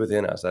truth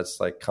within us.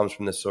 That's like, comes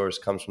from the source,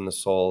 comes from the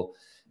soul.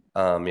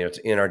 It's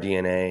in our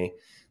DNA.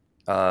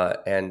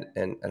 And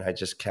I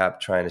just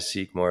kept trying to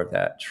seek more of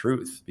that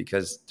truth,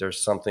 because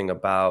there's something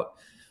about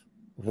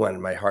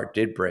when my heart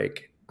did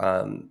break.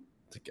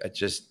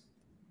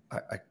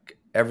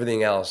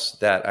 Everything else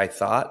that I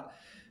thought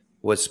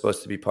was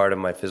supposed to be part of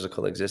my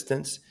physical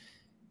existence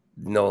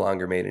no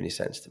longer made any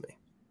sense to me.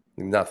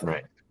 Nothing.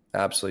 Right.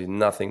 Absolutely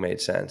nothing made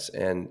sense.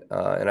 And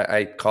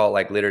I call it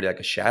like literally like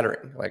a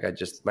shattering. Like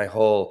my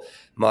whole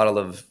model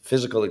of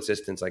physical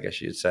existence, I guess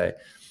you'd say,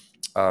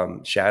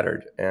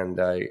 shattered. And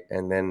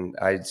then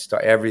I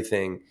start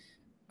everything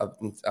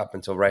up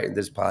until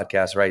this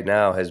podcast right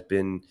now has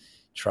been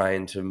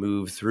trying to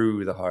move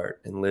through the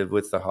heart and live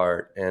with the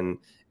heart and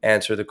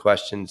answer the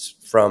questions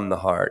from the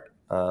heart.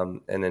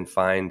 And then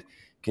find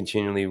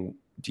continually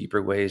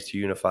deeper ways to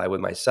unify with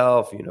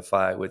myself,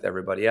 unify with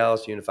everybody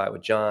else, unify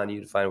with John,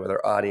 unify with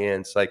our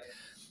audience. Like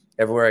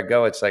everywhere I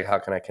go, it's like, how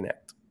can I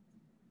connect?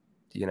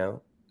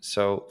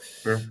 So,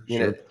 Sure.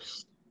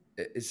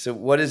 So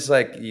what is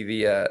like you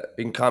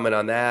can comment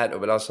on that,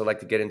 but also like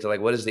to get into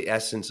like, what is the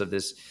essence of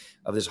this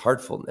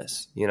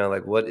heartfulness?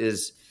 Like what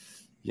is,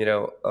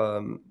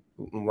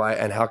 why,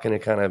 and how can it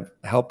kind of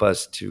help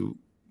us to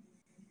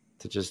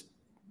just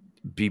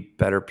be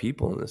better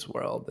people in this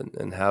world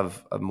and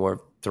have a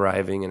more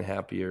thriving and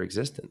happier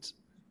existence?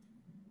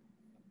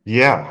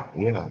 Yeah,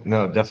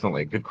 no,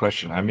 definitely. Good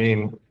question. I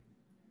mean,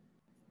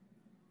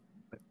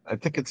 I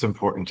think it's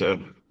important to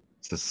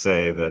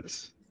say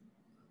that,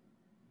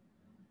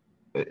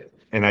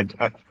 and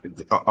I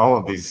all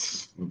of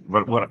these,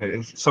 what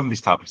some of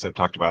these topics I've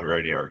talked about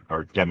already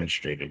are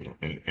demonstrated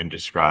and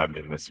described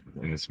in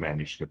this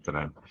manuscript that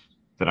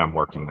I'm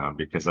working on,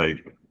 because I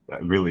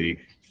really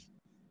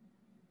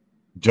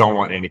don't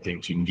want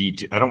anything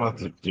I don't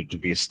want it to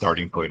be a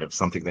starting point of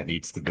something that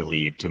needs to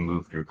believe to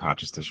move through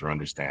consciousness or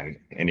understand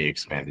any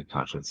expanded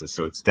consciousness.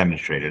 So it's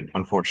demonstrated.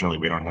 Unfortunately,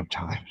 we don't have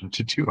time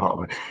to do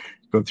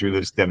go through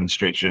those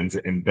demonstrations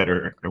and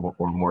better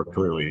or more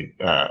clearly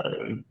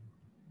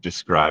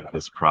describe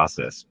this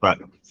process. But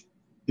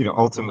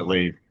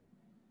ultimately,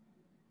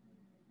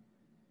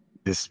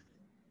 this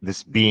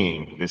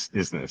being, this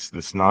isness,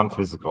 this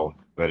non-physical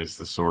that is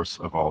the source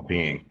of all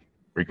being,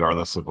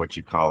 regardless of what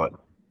you call it,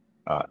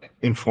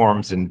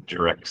 informs and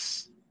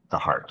directs the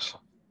heart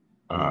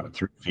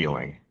through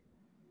feeling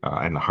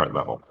and the heart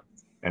level.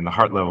 And the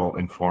heart level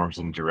informs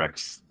and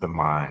directs the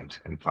mind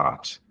and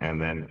thought.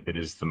 And then it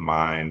is the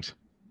mind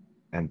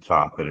and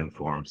thought that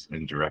informs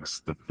and directs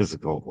the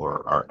physical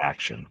or our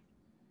action.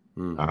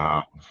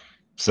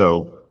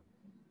 So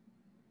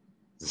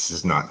this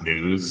is not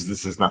news.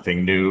 This is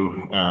nothing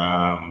new.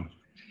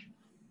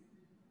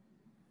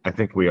 I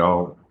think we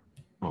all,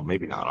 well,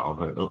 maybe not all,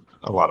 but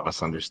a lot of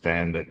us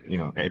understand that,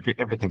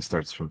 everything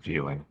starts from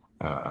feeling.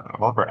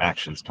 All of our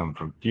actions come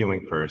from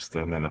feeling first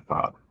and then a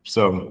thought.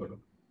 So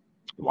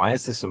why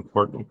is this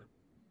important?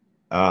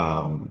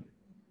 Um,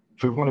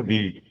 if we want to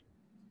be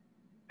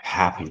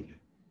happy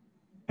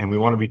and we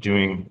want to be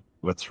doing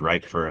what's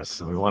right for us,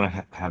 and we want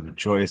to have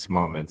joyous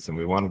moments, and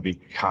we want to be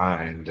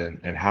kind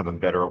and have a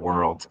better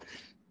world,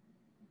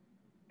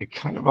 it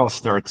kind of all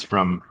starts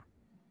from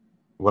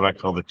what I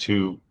call the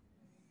two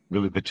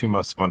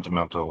most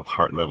fundamental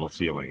heart level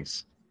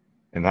feelings.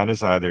 And that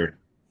is either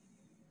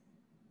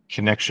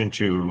connection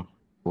to,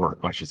 or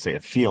I should say, a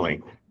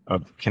feeling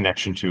of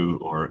connection to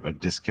or a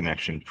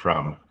disconnection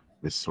from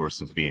this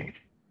source of being.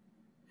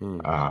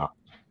 Uh,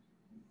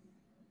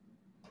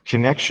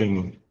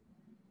 connection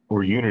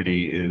or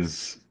unity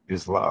is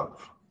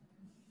love.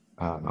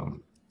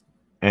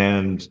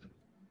 And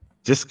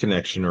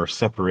disconnection or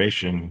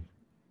separation,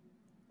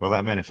 well,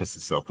 that manifests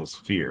itself as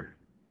fear.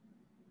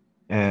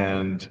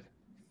 And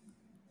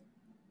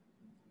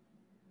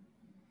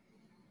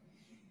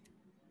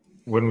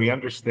when we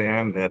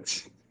understand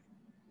that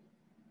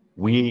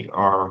we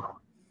are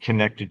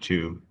connected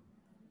to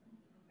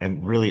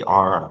and really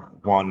are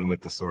one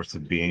with the source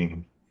of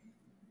being,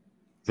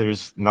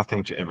 there's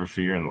nothing to ever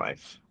fear in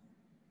life.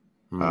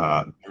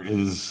 There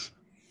is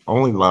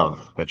only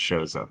love that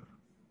shows up.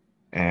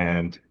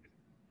 And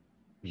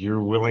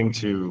you're willing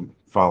to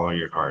follow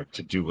your heart,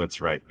 to do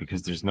what's right,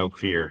 because there's no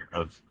fear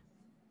of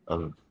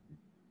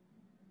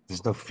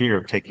there's no fear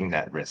of taking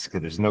that risk.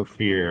 There's no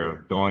fear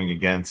of going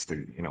against,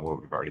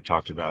 what we've already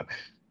talked about,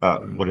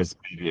 what is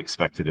maybe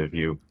expected of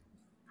you.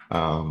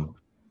 And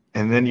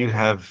then you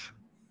have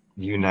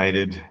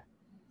united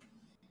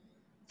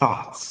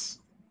thoughts,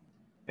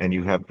 and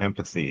you have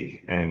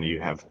empathy, and you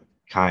have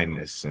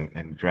kindness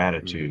and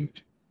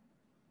gratitude.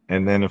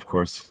 And then, of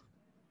course,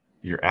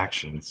 your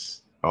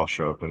actions all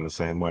show up in the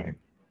same way.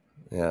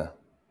 Yeah.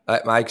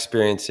 I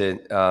experience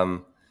it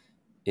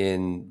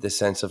in the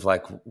sense of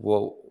like,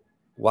 well,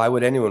 why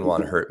would anyone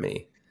want to hurt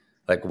me?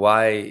 Like,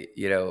 why,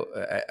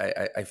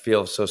 I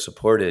feel so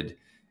supported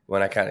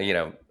when I kind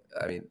of,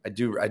 I mean, I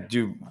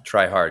do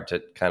try hard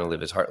to kind of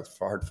live as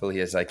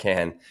heartfully as I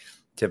can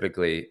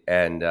typically.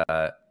 And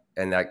that,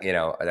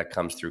 that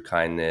comes through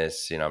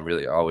kindness. I'm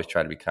really always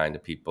try to be kind to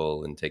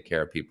people and take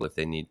care of people if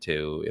they need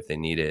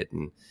it.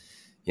 And,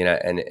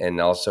 and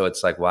also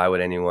it's like, why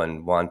would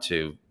anyone want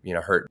to,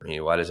 hurt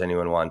me? Why does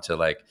anyone want to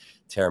like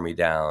tear me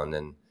down?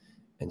 And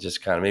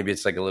just kind of, maybe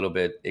it's like a little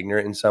bit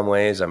ignorant in some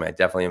ways. I mean, I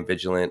definitely am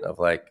vigilant of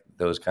like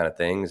those kind of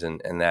things and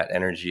that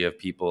energy of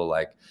people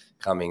like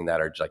coming that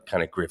are like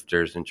kind of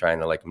grifters and trying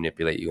to like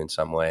manipulate you in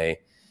some way.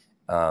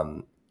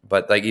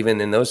 But like,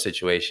 even in those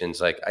situations,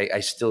 like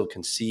I still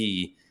can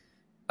see,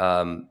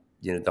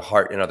 the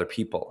heart in other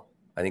people.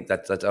 I think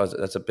that's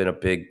been a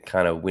big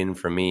kind of win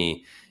for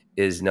me,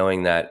 is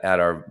knowing that at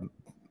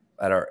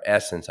our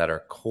essence, at our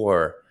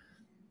core,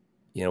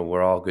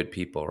 we're all good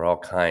people. We're all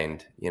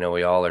kind.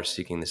 We all are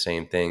seeking the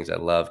same things,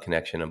 that love,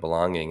 connection, and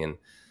belonging. And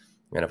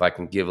if I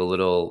can give a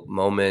little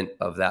moment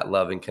of that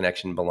love and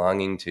connection,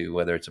 belonging to,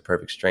 whether it's a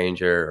perfect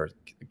stranger or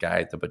a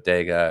guy at the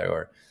bodega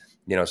or,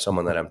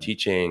 someone that I'm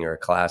teaching or a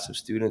class of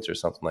students or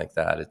something like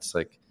that, it's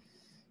like,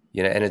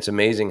 and it's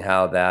amazing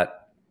how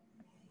that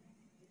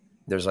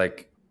there's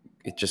like,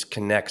 it just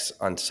connects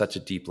on such a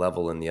deep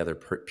level in the other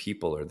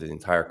people or the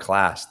entire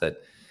class that,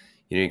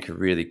 you could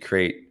really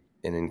create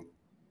a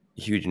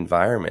huge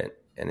environment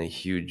and a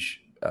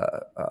huge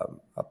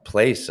a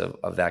place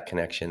of that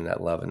connection,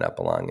 that love, and that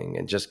belonging.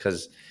 And just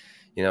because,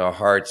 our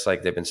hearts,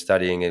 like they've been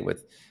studying it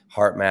with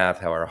heart math,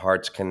 how our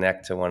hearts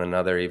connect to one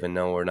another, even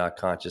though we're not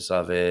conscious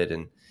of it.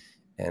 And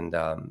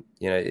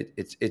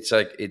it's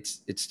like,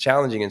 it's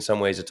challenging in some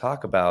ways to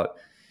talk about,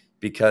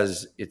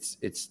 because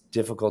it's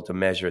difficult to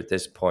measure at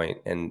this point.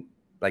 And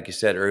like you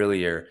said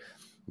earlier,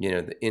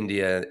 the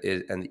India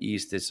and the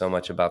East is so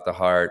much about the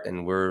heart,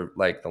 and we're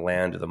like the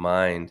land of the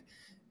mind.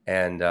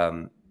 And,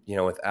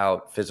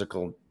 without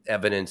physical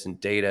evidence and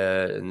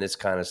data and this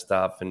kind of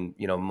stuff and,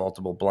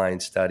 multiple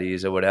blind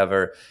studies or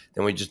whatever,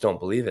 then we just don't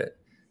believe it.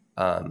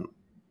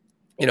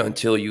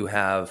 Until you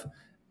have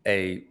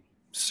a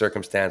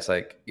circumstance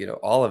like,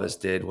 all of us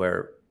did,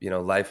 where,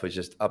 life was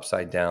just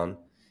upside down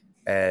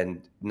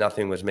and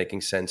nothing was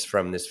making sense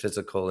from this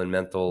physical and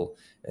mental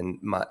and,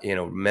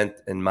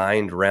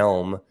 mind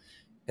realm.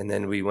 And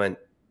then we went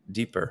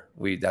deeper.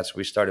 That's when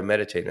we started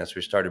meditating. That's when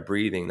we started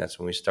breathing. That's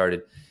when we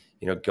started,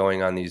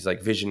 going on these like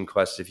vision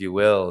quests, if you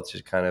will,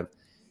 to kind of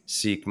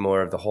seek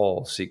more of the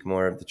whole, seek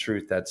more of the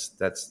truth. That's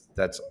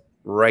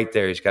right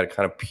there. You just got to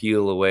kind of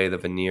peel away the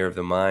veneer of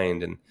the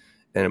mind,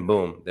 and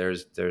boom,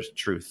 there's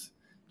truth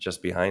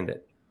just behind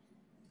it.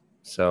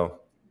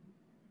 So,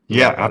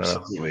 yeah,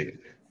 absolutely.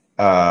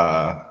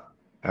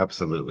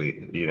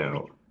 Absolutely.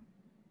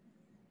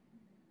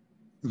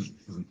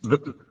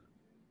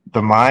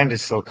 The mind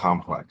is so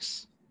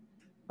complex.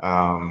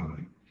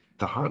 The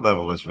heart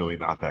level is really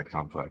not that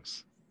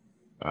complex.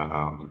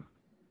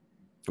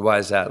 Why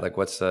is that? Like,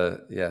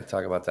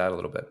 talk about that a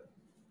little bit.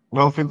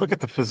 Well, if we look at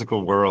the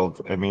physical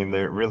world, I mean,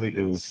 there really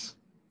is,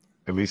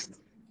 at least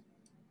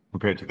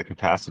compared to the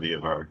capacity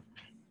of our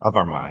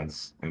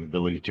minds and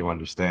ability to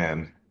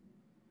understand,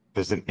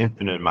 there's an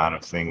infinite amount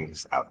of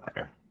things out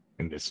there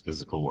in this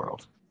physical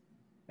world.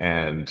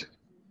 And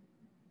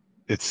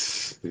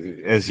it's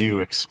as you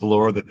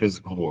explore the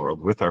physical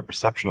world with our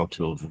perceptual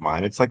tools of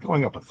mind, it's like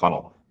going up a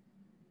funnel,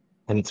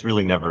 and it's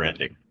really never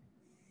ending.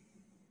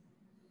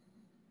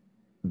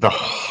 The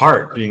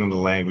heart being the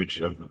language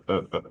of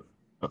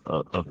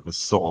the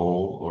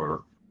soul,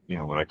 or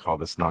what I call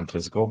this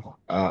non-physical,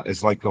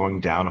 is like going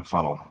down a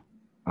funnel.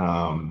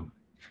 Um,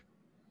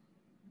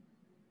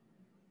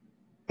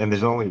 and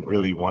there's only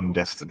really one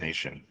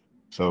destination.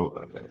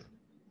 So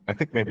I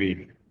think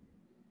maybe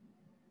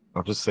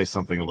I'll just say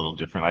something a little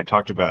different. I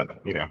talked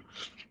about,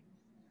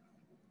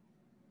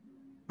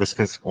 this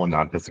physical and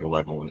non-physical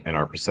level and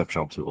our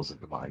perceptual tools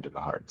of the mind and the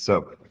heart.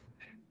 So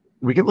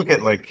we can look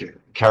at like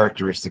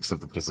characteristics of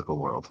the physical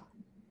world.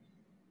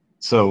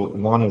 So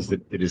one is that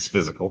it is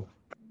physical.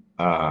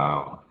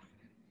 It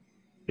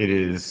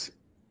is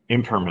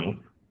impermanent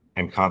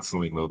and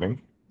constantly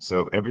moving.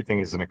 So everything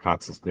is in a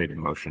constant state of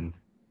motion.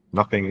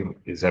 Nothing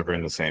is ever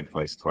in the same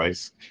place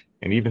twice.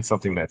 And even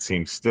something that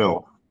seems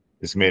still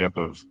is made up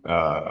of,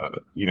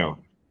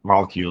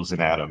 molecules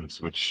and atoms,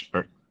 which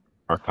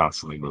are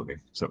constantly moving.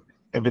 So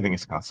everything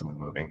is constantly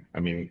moving. I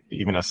mean,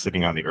 even us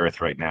sitting on the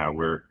Earth right now,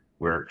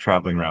 we're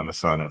traveling around the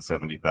sun at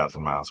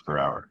 70,000 miles per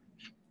hour.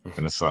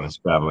 And the sun is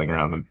traveling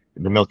around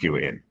the Milky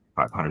Way at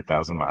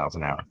 500,000 miles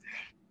an hour.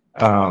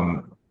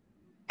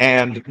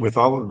 And with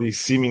all of these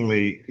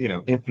seemingly,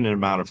 infinite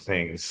amount of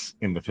things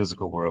in the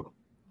physical world,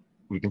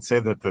 we can say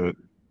that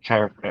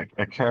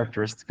a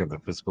characteristic of the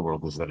physical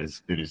world is that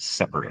it is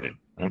separated.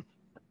 Right?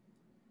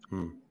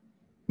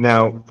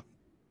 Now,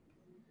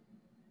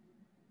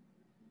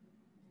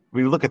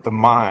 we look at the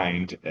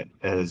mind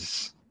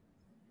as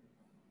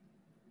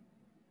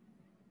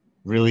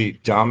really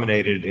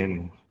dominated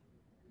in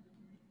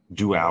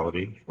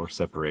duality or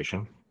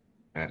separation.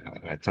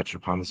 I touched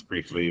upon this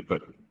briefly,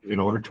 but in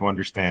order to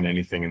understand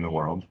anything in the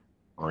world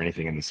or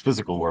anything in this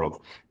physical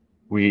world,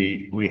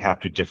 we have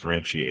to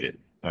differentiate it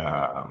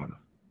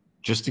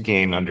just to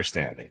gain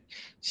understanding.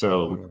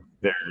 So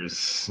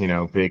there's,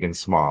 big and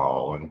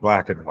small and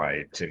black and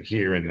white and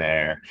here and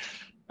there.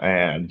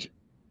 And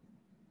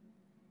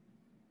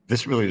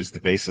this really is the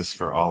basis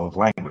for all of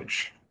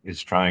language,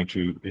 is trying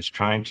to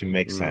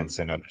make sense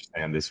and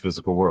understand this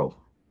physical world.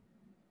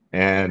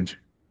 And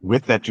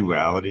with that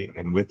duality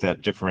and with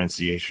that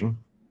differentiation,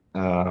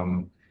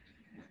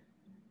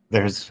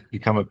 there's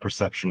become a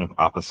perception of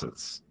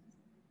opposites.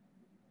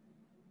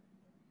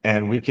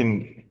 And we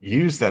can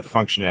use that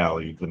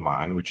functionality of the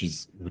mind, which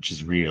is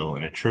real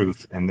and a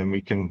truth, and then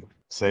we can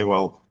say,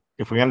 well,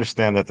 if we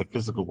understand that the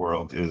physical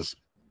world is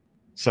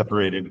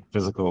separated,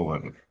 physical,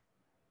 and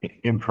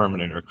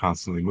impermanent or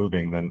constantly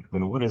moving, then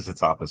what is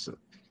its opposite?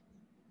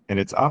 And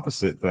its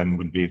opposite then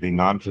would be the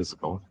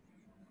non-physical,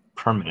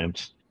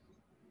 permanent,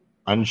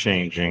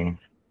 unchanging,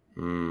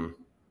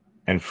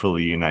 and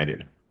fully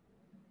united.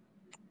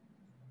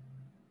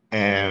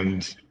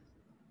 And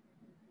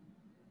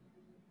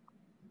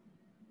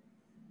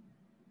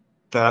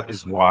that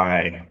is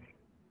why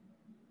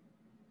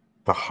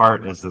the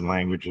heart is the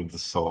language of the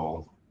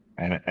soul,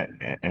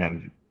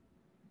 and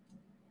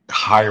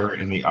higher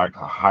in the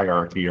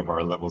hierarchy of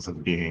our levels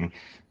of being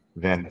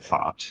than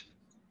thought,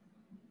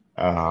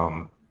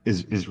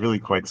 is really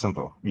quite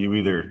simple. You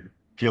either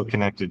feel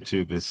connected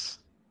to this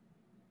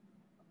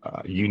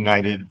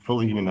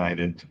fully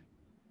united,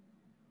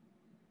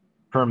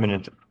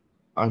 permanent,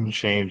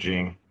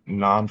 unchanging,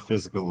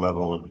 non-physical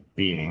level of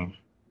being,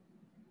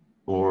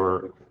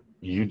 or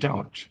you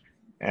don't.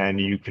 And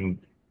you can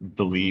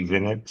believe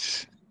in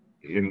it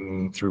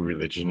through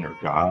religion or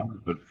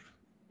God, but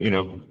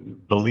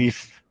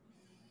belief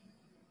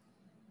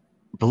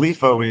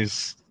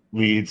always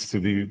leads to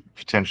the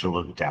potential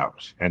of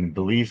doubt, and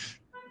belief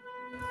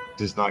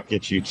does not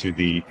get you to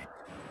the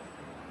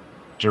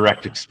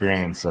direct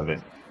experience of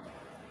it.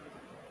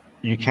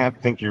 You can't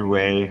think your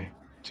way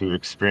to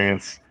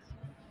experience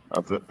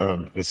of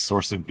this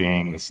source of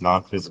being, this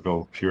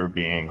non-physical pure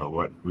being, or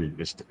what we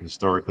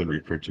historically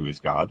refer to as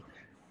God.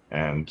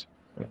 And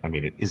I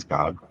mean, it is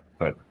God,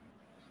 but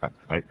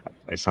I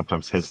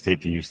sometimes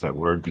hesitate to use that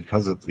word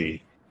because of the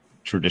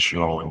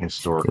traditional and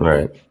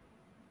historical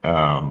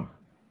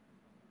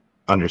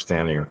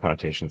understanding or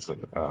connotations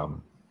of it.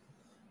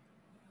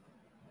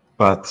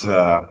 But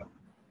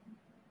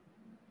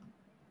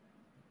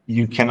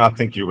you cannot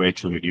think your way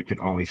to it. You can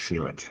only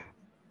feel it.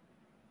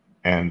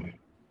 And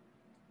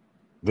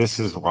this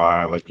is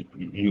why, like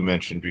you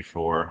mentioned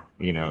before,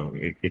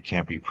 it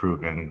can't be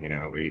proven.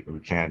 We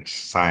can't.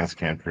 Science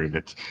can't prove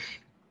it.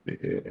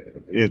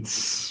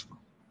 It's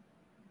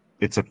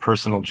a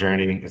personal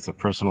journey. It's a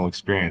personal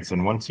experience,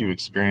 and once you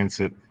experience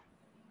it,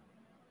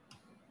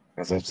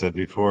 as I've said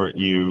before,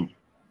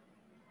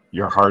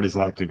 your heart is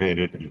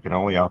activated. You can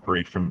only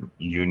operate from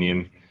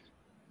union,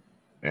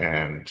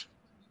 and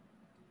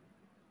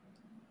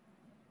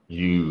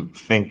you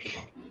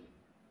think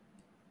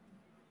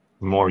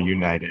more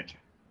united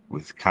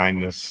with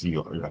kindness,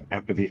 you have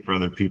empathy for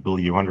other people.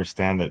 You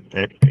understand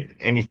that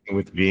anything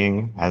with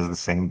being has the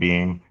same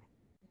being.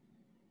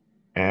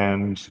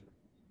 And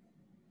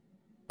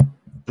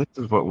this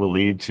is what will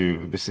lead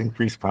to this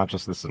increased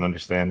consciousness and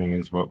understanding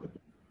is what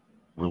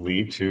will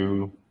lead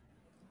to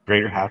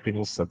greater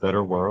happiness, a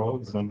better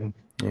world, and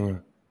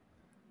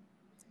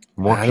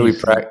more how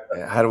peace.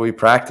 How do we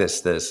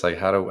practice this? Like,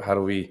 how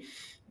do we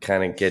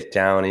kind of get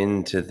down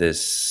into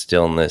this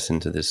stillness,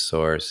 into this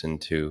source,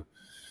 into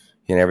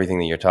everything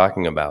that you're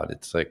talking about?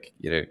 It's like,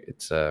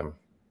 it's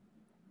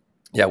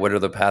what are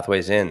the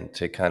pathways in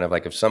to kind of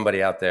like, if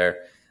somebody out there,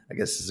 I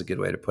guess this is a good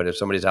way to put it, if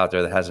somebody's out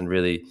there that hasn't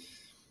really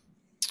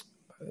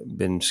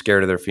been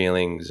scared of their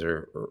feelings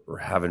or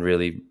haven't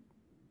really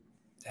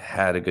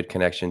had a good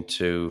connection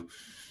to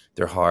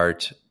their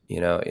heart,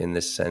 in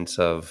this sense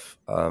of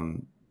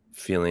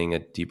feeling a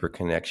deeper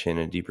connection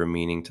and deeper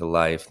meaning to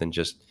life than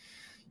just,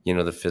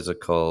 the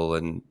physical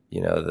and,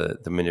 the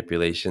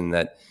manipulation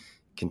that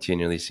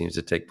continually seems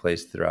to take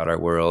place throughout our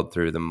world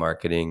through the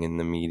marketing and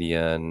the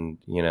media and,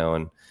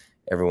 and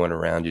everyone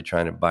around you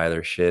trying to buy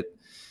their shit.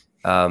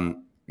 How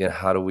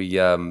do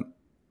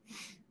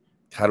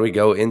we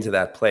go into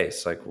that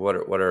place? Like,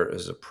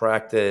 is it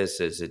practice?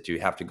 Is it, do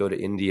you have to go to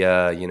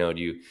India? Do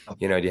you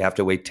have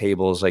to wait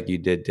tables like you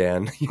did,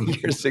 Dan,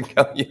 years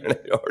ago? In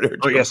order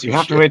to Yes, you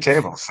have to wait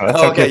tables. So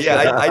okay.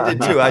 Yeah, I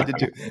did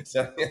too.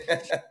 So.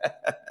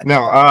 No,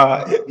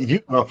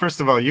 well,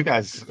 first of all, you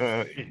guys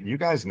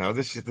know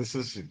this. This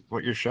is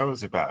what your show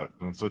is about.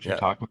 And it's what you're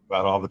talking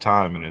about all the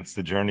time, and it's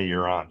the journey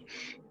you're on.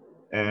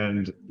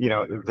 And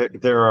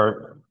there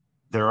are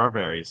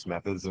various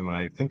methods, and when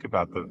I think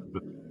about the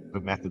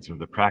methods or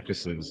the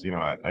practices,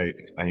 I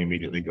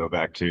immediately go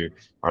back to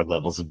our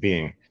levels of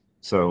being.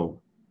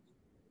 So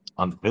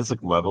on the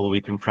physical level, we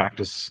can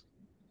practice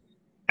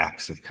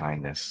acts of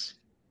kindness.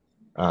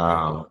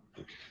 If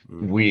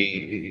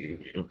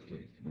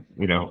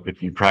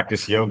you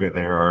practice yoga,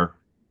 there are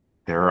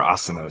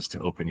asanas to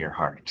open your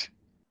heart.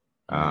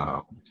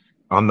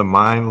 On the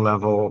mind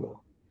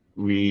level,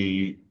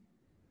 we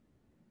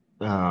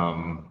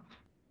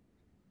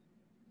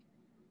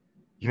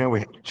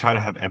we try to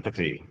have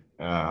empathy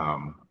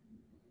and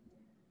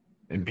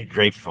be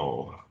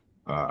grateful,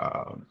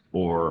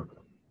 or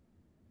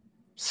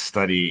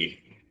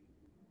study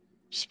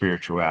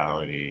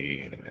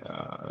spirituality.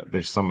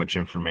 There's so much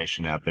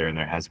information out there, and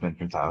there has been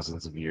for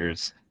thousands of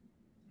years.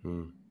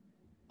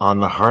 On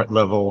the heart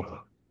level,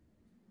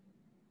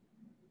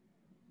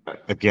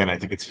 again, I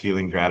think it's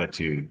feeling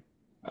gratitude,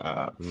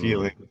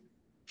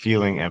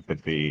 feeling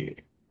empathy,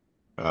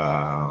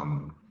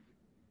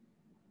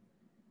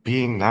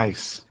 being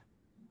nice,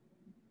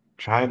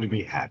 trying to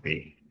be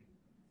happy,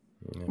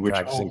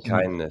 practicing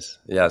kindness.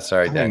 Yeah,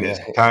 sorry, kindness,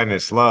 Dan.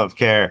 Kindness, love,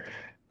 care,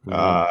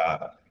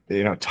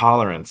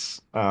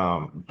 tolerance.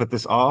 But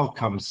this all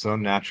comes so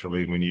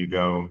naturally when you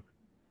go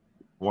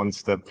one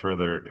step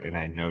further, and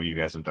I know you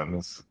guys have done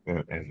this,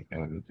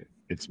 and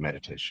it's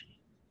meditation.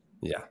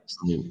 Yeah.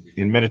 So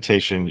in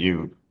meditation,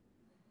 you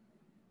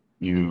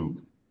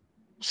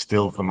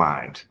still the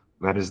mind.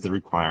 That is the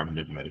requirement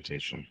of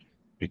meditation,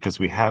 because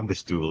we have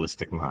this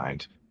dualistic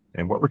mind.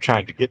 And what we're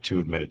trying to get to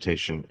with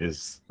meditation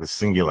is the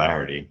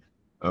singularity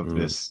of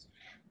this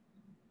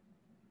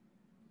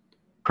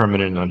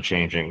permanent,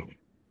 unchanging,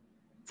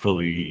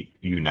 fully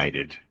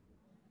united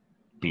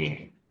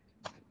being.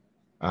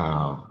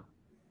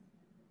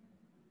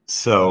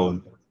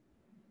 So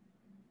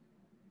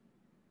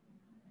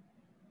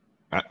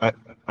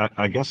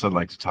I guess I'd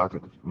like to talk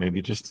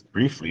maybe just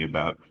briefly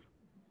about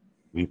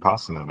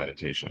Vipassana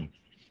meditation.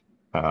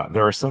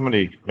 There are so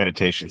many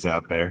meditations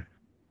out there.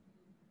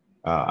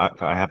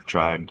 I have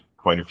tried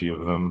quite a few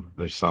of them.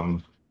 There's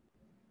some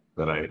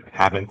that I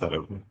haven't, that I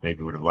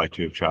maybe would have liked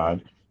to have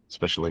tried,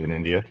 especially in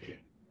India.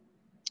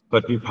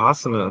 But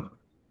Vipassana,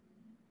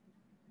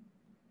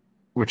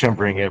 which I'm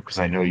bringing up because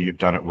I know you've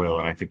done it, Will,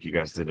 and I think you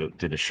guys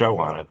did a show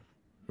on it.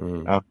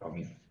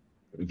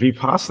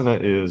 Vipassana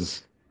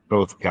is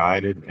both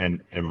guided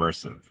and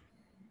immersive,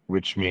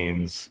 which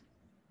means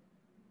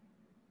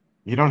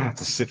you don't have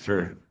to sit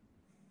for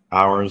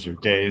hours or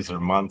days or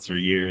months or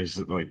years,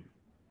 like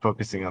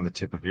focusing on the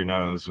tip of your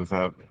nose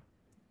without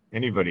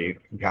anybody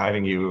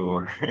guiding you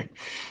or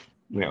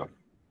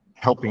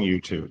helping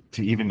you to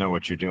even know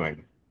what you're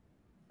doing.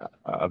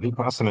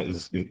 Vipassana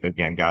is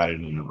again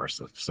guided and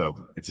immersive.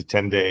 So it's a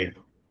 10-day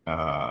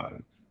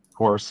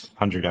course,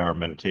 100-hour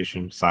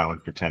meditation,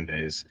 silent for 10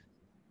 days.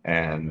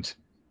 And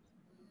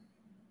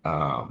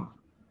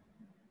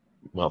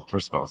well,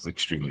 first of all, it's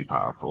extremely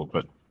powerful,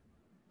 but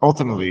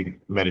ultimately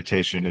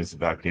meditation is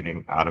about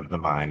getting out of the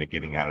mind and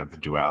getting out of the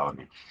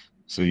duality.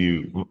 So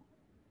you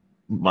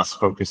must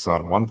focus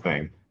on one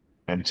thing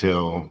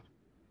until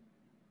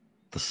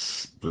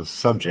the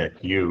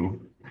subject,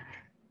 you,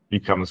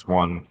 becomes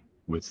one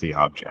with the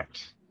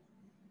object.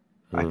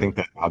 I think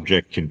that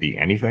object can be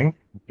anything.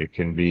 It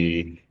can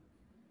be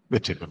the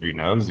tip of your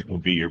nose. It can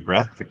be your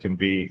breath. It can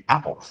be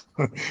apples.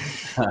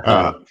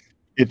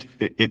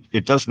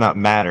 It does not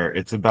matter.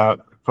 It's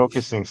about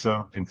focusing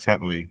so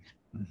intently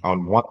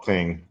on one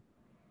thing,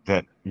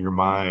 that your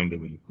mind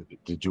and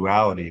the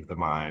duality of the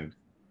mind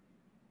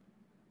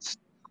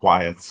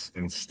quiets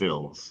and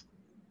stills,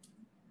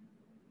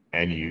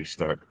 and you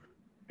start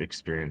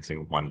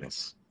experiencing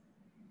oneness.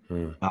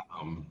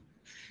 Um,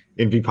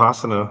 in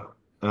Vipassana,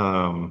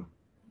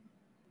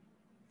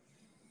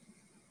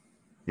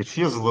 it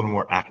feels a little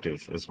more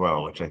active as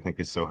well, which I think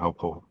is so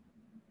helpful.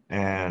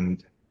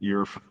 And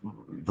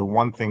the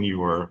one thing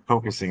you are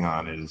focusing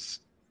on is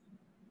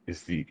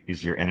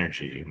your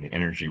energy and the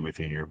energy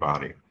within your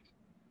body.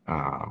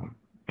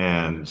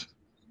 And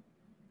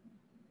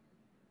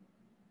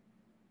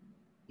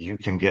you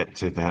can get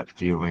to that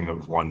feeling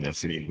of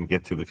oneness, and you can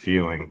get to the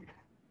feeling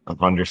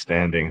of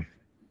understanding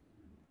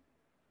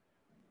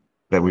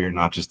that we are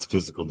not just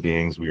physical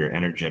beings, we are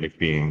energetic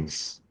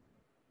beings.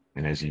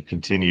 And as you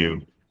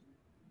continue,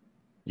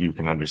 you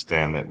can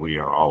understand that we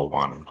are all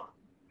one,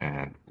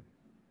 and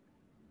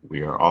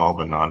we are all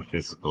the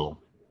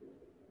non-physical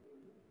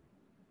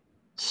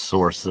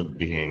source of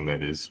being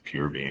that is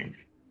pure being.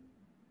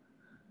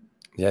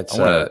 Yeah, it's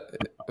I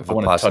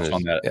want to touch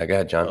on that yeah, go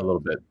ahead, John. a little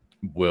bit,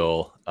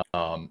 Will.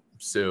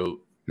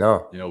 So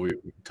No. we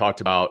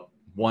talked about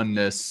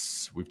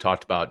oneness, we've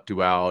talked about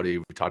duality,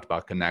 we've talked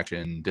about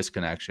connection,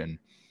 disconnection.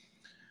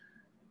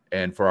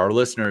 And for our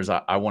listeners,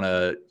 I want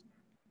to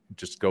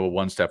just go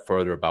one step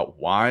further about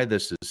why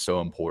this is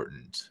so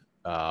important.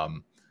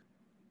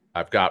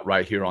 I've got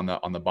right here on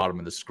the bottom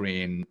of the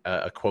screen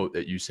a quote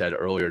that you said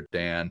earlier,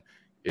 Dan,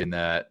 in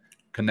that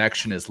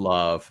connection is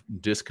love,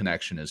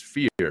 disconnection is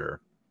fear.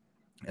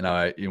 And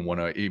I want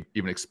to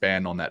even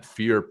expand on that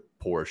fear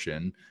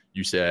portion.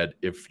 You said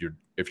if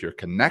you're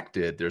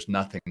connected, there's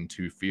nothing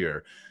to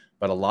fear.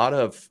 But a lot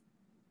of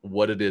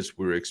what it is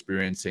we're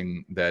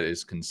experiencing that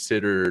is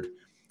considered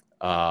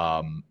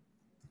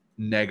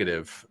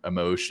negative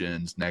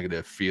emotions,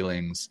 negative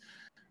feelings,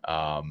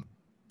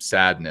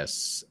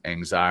 sadness,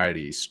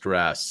 anxiety,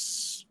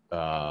 stress,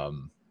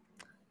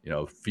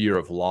 fear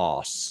of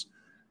loss,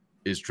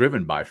 is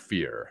driven by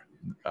fear.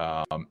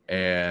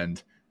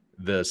 And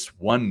this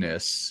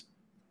oneness,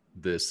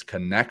 this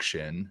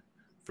connection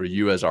for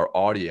you as our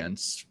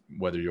audience,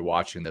 whether you're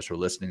watching this or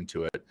listening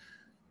to it,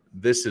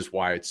 this is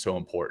why it's so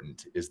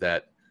important, is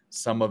that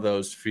some of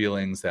those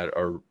feelings that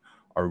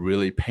are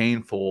really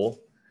painful,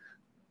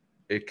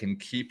 it can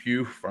keep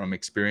you from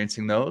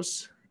experiencing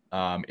those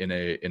in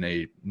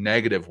a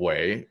negative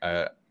way.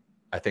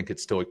 I think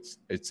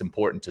it's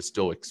important to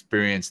still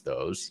experience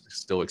those,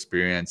 still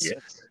experience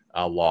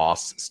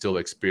loss, still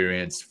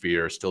experience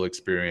fear, still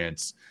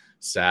experience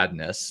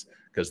sadness,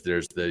 because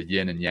there's the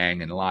yin and yang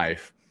in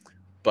life,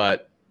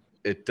 but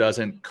it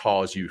doesn't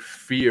cause you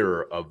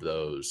fear of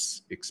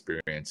those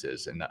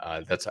experiences. And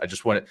I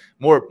just wanted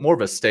more of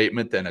a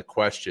statement than a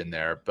question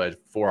there, but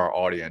for our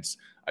audience,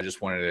 I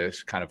just wanted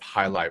to kind of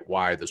highlight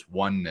why this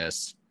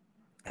oneness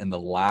and the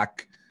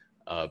lack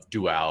of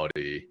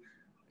duality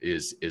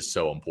is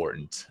so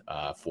important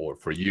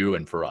for you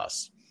and for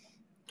us.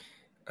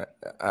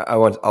 I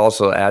want to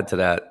also add to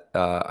that.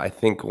 I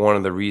think one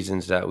of the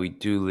reasons that we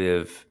do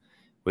live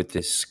with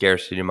this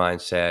scarcity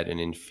mindset and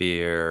in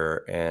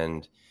fear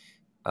and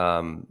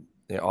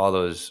all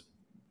those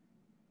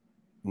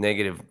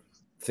negative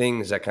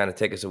things that kind of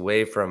take us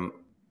away from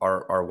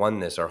our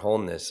oneness, our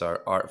wholeness,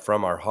 our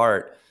from our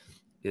heart,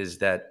 is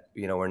that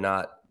we're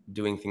not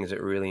doing things that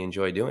we really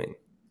enjoy doing.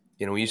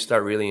 When you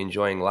start really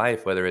enjoying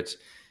life, whether it's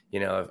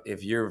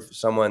if you're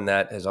someone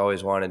that has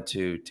always wanted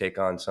to take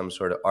on some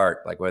sort of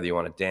art, like whether you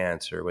want to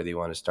dance or whether you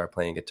want to start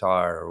playing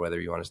guitar or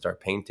whether you want to start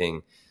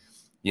painting,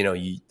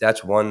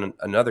 that's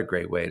another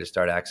great way to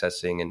start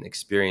accessing and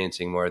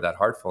experiencing more of that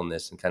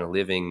heartfulness and kind of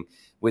living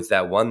with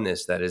that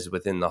oneness that is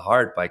within the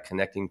heart by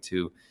connecting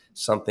to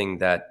something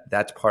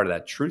that's part of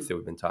that truth that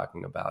we've been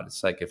talking about.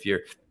 It's like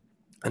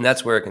and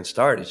that's where it can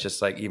start. It's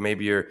just like you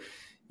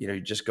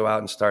just go out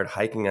and start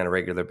hiking on a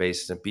regular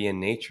basis and be in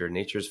nature.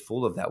 Nature's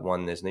full of that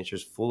oneness.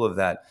 Nature's full of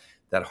that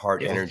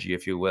heart energy,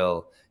 if you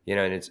will,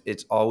 and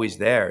it's always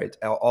there.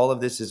 All of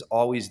this is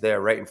always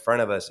there right in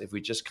front of us. If we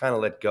just kind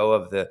of let go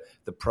of the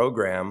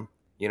program,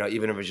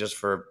 even if it's just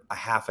for a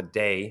half a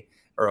day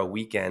or a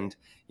weekend,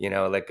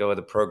 let go of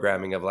the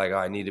programming of like, oh,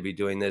 I need to be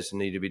doing this and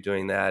need to be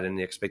doing that, and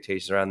the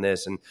expectations around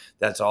this. And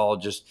that's all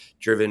just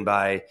driven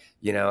by,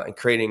 and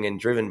creating and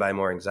driven by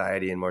more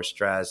anxiety and more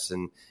stress.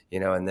 And,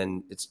 and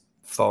then it's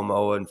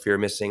FOMO and fear of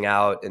missing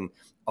out. And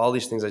all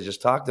these things I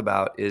just talked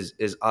about is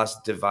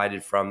us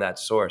divided from that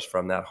source,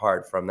 from that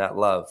heart, from that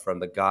love, from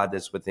the God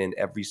that's within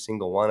every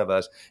single one of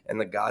us,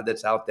 and the God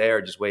that's out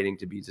there just waiting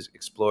to be just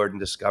explored and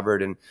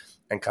discovered and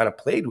kind of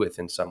played with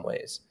in some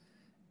ways.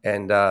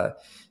 And so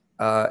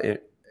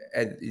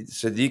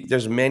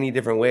there's many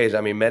different ways.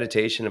 I mean,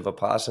 meditation of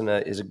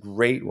Vipassana is a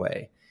great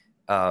way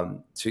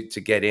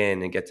to get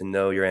in and get to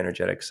know your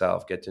energetic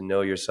self, get to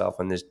know yourself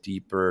on this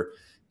deeper,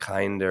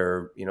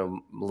 kinder,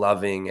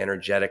 loving,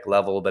 energetic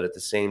level. But at the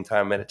same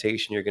time,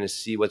 meditation, you're going to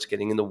see what's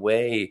getting in the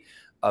way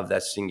of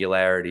that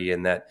singularity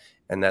and that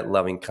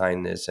loving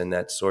kindness and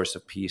that source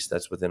of peace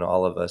that's within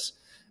all of us.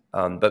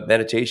 But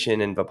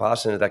meditation and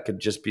Vipassana, that could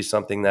just be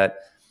something that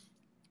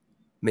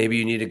maybe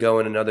you need to go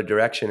in another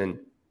direction and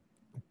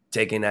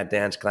taking that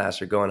dance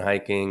class or going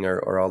hiking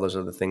or all those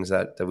other things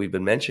that we've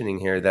been mentioning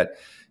here that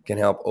can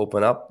help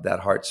open up that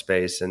heart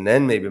space. And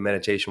then maybe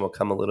meditation will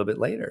come a little bit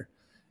later.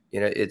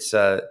 It's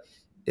a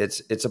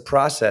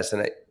process.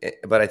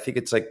 But I think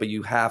it's like, but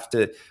you have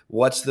to,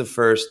 what's the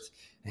first,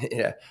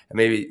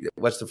 maybe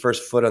what's the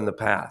first foot on the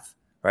path,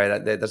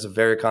 right? That's a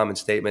very common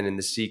statement in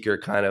the seeker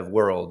kind of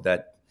world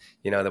that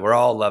we're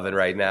all loving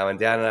right now. And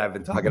Dan and I have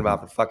been talking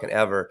about for fucking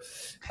ever.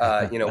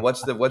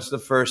 What's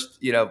the first,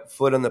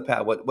 foot on the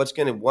path? What's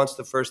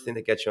the first thing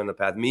that gets you on the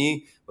path?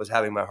 Me was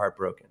having my heart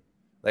broken.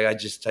 Like, I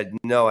just had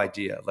no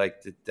idea like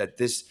that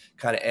this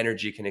kind of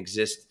energy can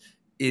exist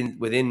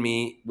within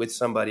me, with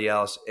somebody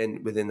else,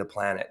 and within the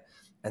planet.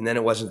 And then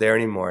it wasn't there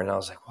anymore. And I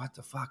was like, what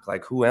the fuck?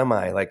 Like, who am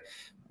I? Like,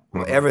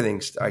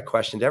 everything, I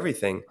questioned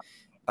everything.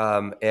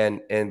 But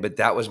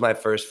that was my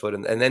first foot.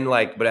 And then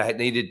but I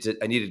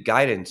needed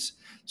guidance.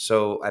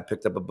 So I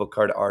picked up a book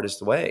called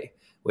Artist Way,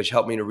 which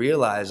helped me to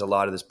realize a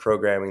lot of this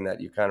programming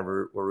that you kind of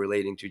were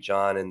relating to,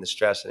 John, and the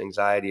stress and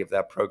anxiety of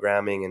that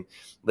programming and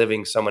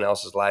living someone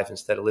else's life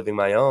instead of living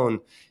my own.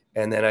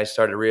 And then I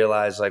started to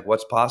realize like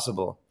what's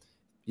possible,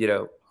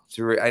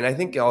 and I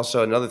think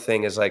also another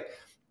thing is like,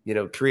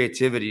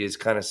 creativity is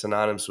kind of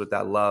synonymous with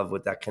that love,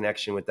 with that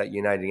connection, with that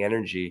uniting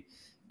energy,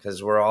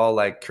 because we're all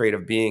like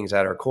creative beings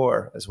at our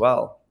core as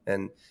well.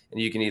 And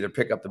you can either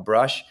pick up the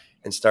brush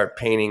and start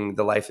painting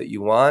the life that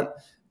you want,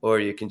 or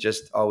you can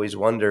just always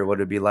wonder what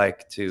it'd be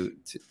like to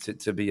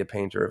be a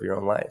painter of your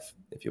own life,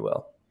 if you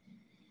will.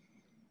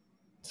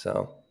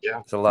 So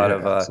it's a lot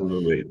of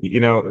absolutely.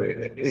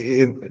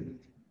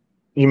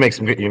 You make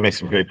some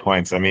great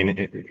points. I mean,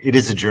 it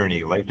is a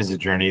journey. Life is a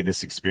journey.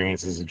 This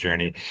experience is a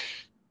journey.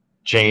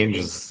 Change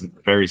is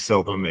very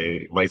seldom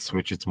a light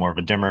switch. It's more of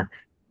a dimmer.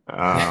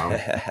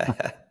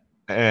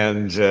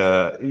 And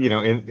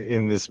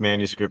in this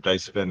manuscript, I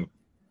spent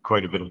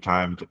quite a bit of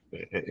time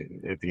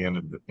at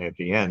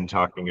the end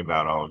talking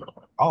about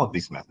all of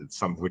these methods,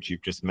 some of which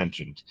you've just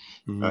mentioned.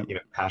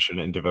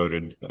 Passionate and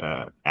devoted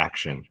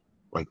action,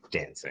 like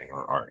dancing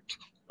or art,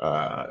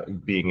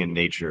 being in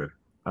nature,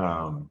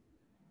 and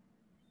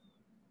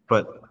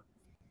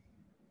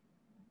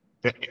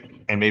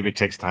maybe it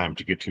takes time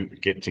to get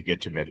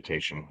to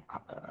meditation.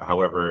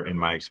 However, in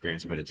my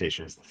experience,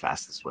 meditation is the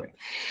fastest way.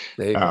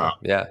 There you go.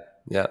 Yeah.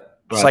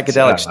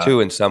 Psychedelics too,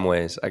 in some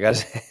ways. I gotta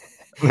say,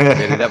 we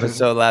did an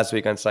episode last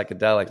week on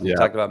psychedelics. We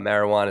talked about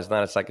marijuana. It's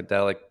not a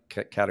psychedelic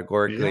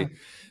categorically,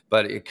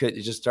 but it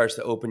just starts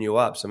to open you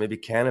up. So maybe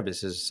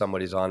cannabis is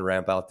somebody's on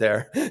ramp out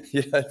there,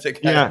 to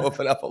kind of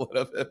open up a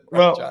little bit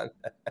more, John.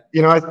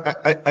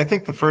 I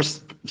think the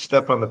first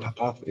step on the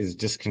path is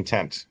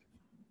discontent.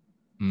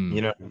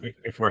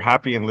 If we're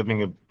happy and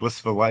living a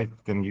blissful life,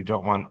 then you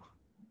don't want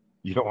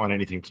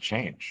anything to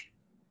change.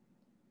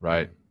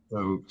 Right.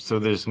 So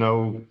there's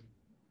no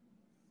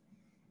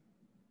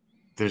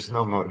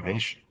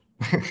motivation.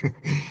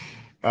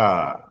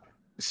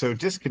 So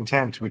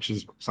discontent, which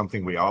is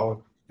something we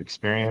all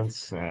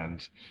experience,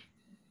 and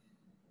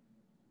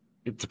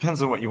it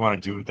depends on what you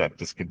want to do with that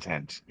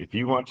discontent. If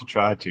you want to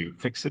try to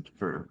fix it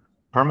for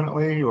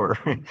permanently or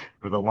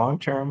for the long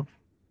term,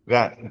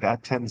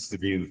 that tends to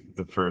be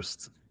the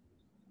first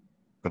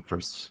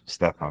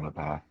step on the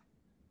path.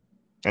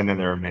 And then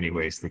there are many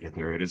ways to get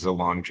there. It is a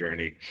long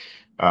journey.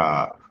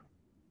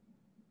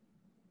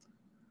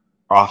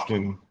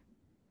 Often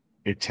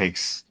it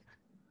takes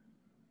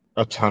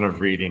a ton of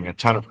reading, a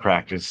ton of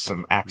practice,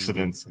 some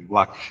accidents and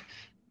luck.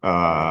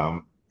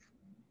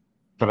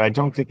 But I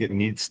don't think it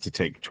needs to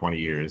take 20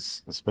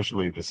 years,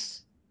 especially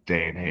this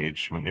day and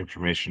age when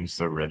information is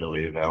so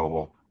readily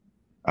available.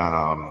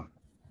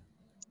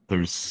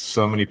 There's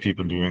so many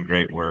people doing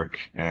great work,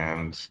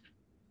 and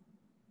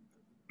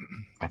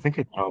I think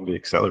it can all be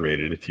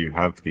accelerated if you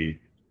have the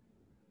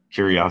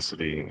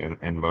curiosity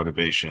and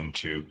motivation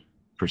to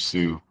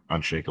pursue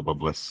unshakable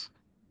bliss.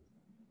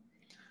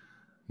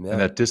 And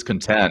that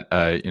discontent,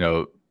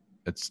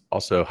 it's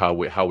also how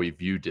we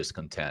view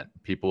discontent.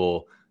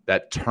 People,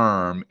 that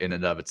term in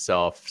and of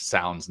itself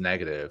sounds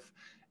negative,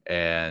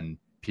 and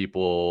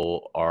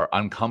people are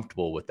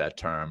uncomfortable with that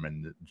term,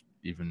 and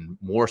even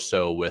more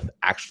so with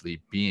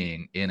actually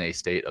being in a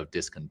state of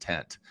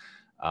discontent.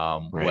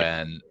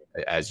 When,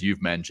 as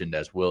you've mentioned,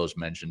 as Will has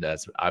mentioned,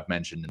 as I've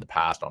mentioned in the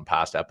past on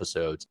past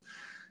episodes,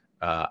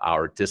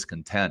 our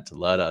discontent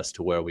led us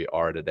to where we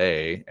are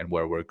today, and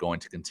where we're going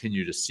to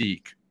continue to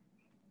seek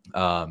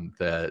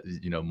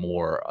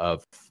more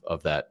of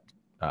that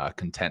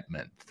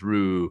contentment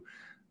through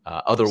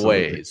other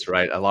ways,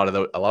 right? A lot of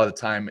the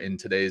time in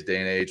today's day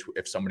and age,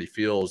 if somebody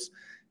feels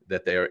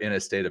that they are in a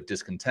state of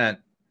discontent,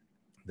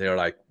 they're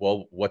like,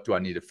 well, what do I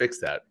need to fix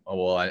that? Oh,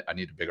 well, I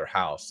need a bigger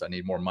house. I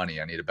need more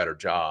money. I need a better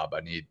job. I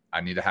need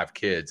to have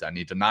kids. I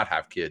need to not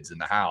have kids in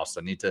the house.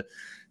 I need to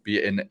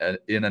be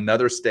in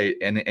another state,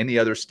 in any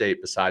other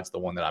state besides the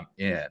one that I'm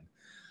in,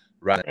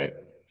 rather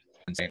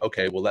than saying,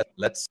 okay, well,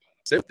 let's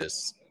sit with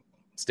this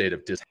state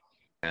of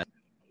discontent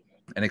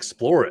and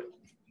explore it,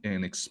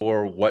 and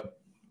explore what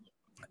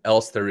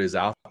else there is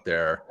out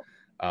there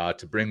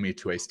to bring me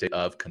to a state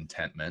of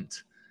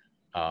contentment.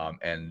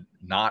 and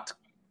not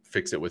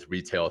fix it with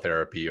retail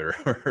therapy or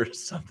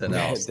something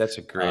else. That's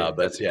a great,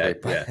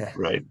 great point. Yeah.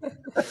 Right.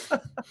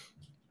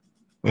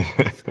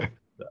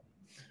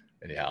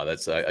 Anyhow,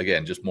 that's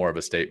again just more of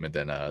a statement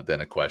than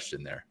a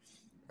question there.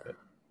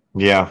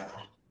 Yeah.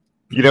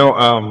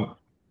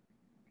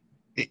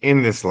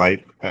 In this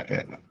light,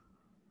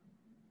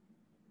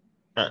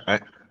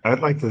 I'd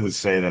like to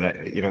say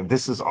that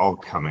this is all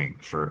coming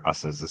for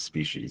us as a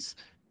species.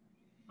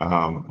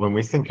 When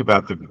we think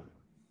about the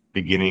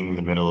beginning,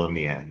 the middle, and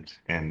the end,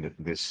 and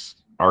this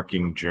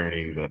arcing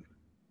journey that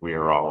we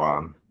are all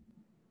on,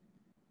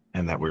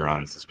 and that we're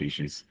on as a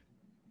species,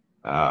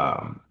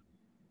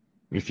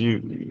 if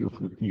you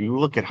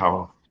look at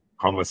how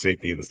Homo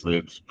sapiens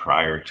lived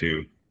prior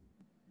to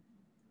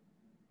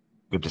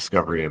the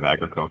discovery of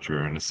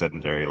agriculture and a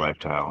sedentary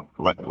lifestyle,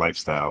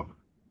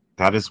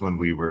 that is when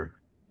we were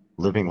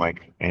living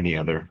like any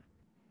other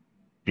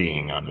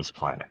being on this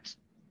planet.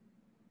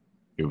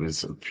 It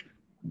was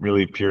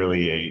really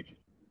purely a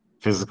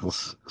physical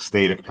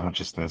state of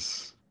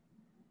consciousness,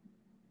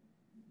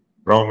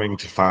 roaming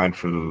to find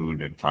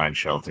food and find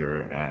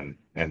shelter, and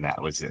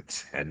that was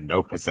it. And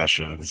no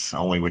possessions,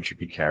 only what you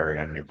could carry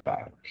on your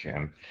back.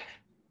 And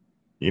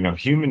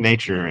human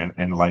nature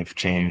and life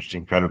changed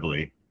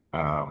incredibly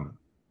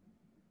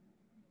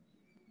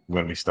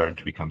when we started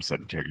to become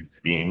sedentary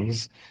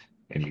beings.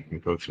 And you can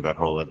go through that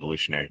whole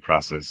evolutionary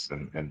process,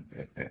 and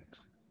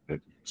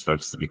it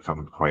starts to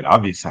become quite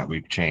obvious that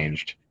we've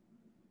changed.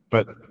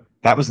 But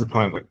that was the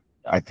point where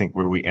I think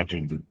where we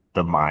entered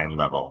the mind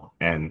level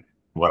and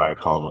what I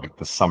call like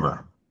the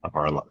summer of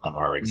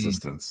our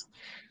existence.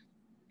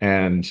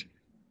 And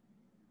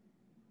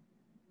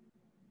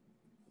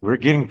we're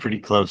getting pretty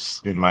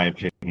close, in my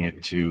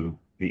opinion, to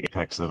the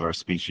apex of our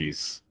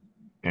species.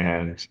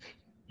 And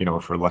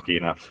if we're lucky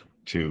enough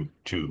to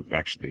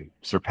actually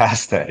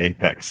surpass that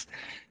apex.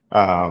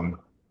 But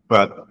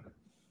well,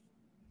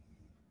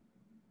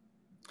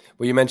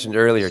 you mentioned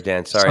earlier,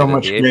 Dan, sorry, so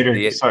much greater.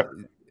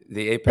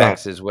 The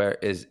apex is where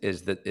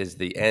is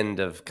the end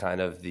of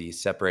kind of the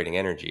separating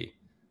energy,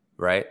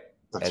 right?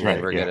 That's and right,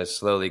 then we're going to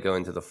slowly go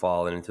into the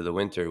fall and into the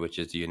winter, which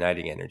is the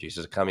uniting energy.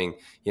 So it's coming,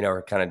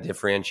 we're kind of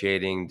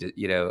differentiating,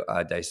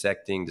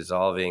 dissecting,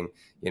 dissolving,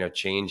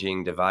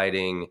 changing,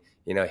 dividing,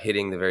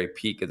 hitting the very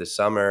peak of the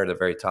summer, the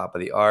very top of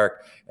the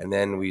arc. And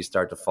then we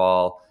start to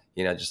fall,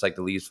 just like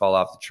the leaves fall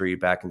off the tree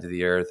back into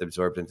the earth,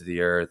 absorbed into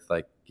the earth,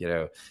 like,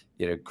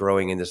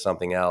 growing into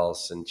something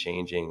else and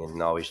changing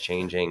and always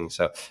changing.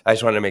 So I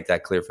just wanted to make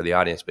that clear for the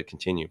audience, but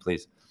continue,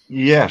 please.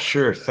 Yeah,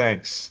 sure.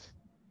 Thanks.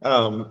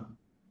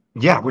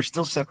 Yeah, we're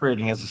still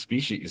separating as a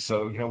species.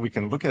 So, we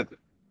can look at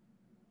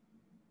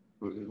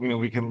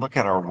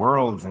our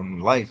world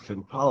and life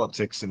and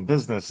politics and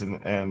business,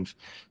 and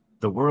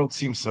the world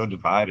seems so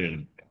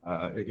divided.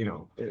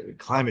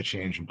 Climate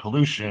change and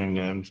pollution,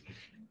 and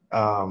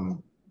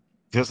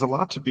there's a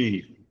lot to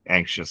be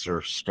anxious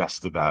or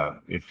stressed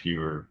about if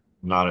you're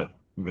not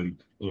if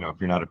you're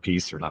not at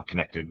peace or not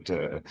connected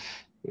to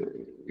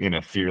in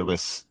a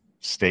fearless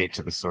state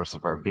to the source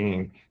of our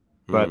being.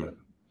 But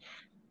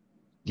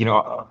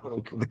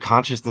the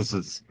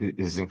consciousness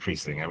is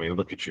increasing. I mean,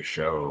 look at your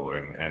show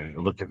and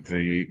look at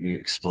the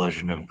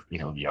explosion of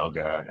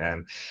yoga,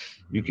 and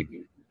you could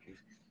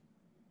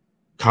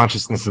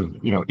consciousness of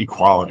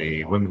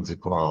equality, women's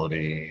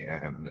equality,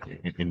 and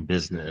in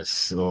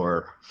business,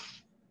 or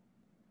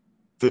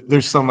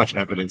there's so much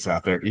evidence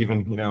out there.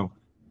 Even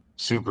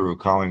Subaru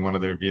calling one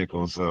of their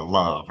vehicles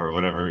love or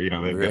whatever. I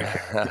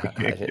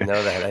didn't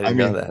know that. I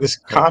know that.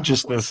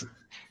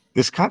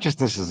 This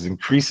consciousness is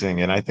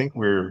increasing, and I think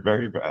we're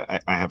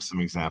I have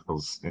some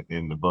examples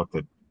in the book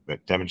that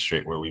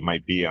demonstrate where we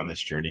might be on this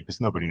journey,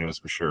 because nobody knows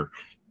for sure.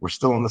 We're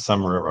still in the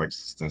summer of our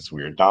existence.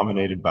 We are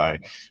dominated by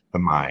the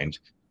mind,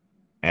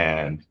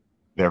 and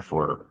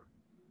therefore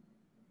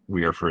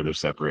we are further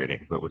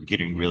separating, but we're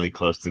getting really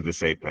close to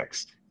this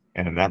apex.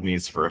 And that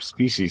means for our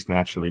species,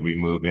 naturally, we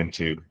move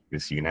into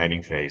this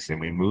uniting phase, and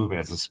we move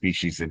as a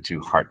species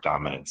into heart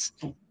dominance.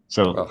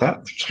 So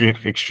that's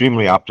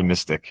extremely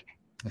optimistic.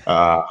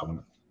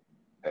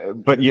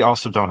 But you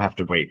also don't have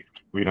to wait.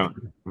 We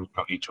don't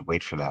need to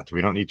wait for that.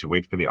 We don't need to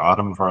wait for the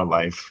autumn of our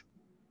life,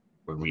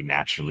 where we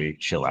naturally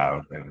chill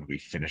out and we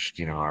finished,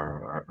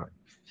 the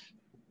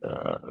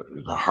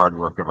hard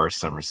work of our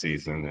summer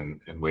season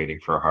and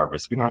waiting for a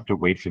harvest. We don't have to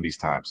wait for these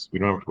times. We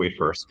don't have to wait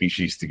for our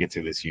species to get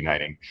to this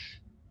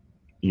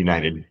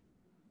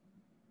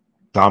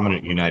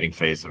dominant uniting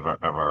phase of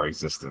our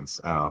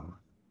existence.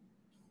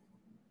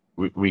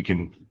 We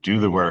can do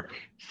the work,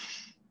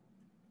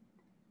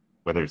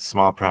 whether it's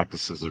small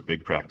practices or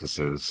big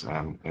practices,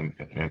 and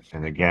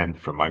again,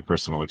 from my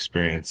personal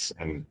experience,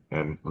 and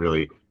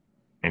really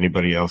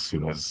anybody else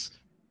who has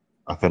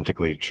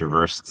authentically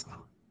traversed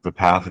the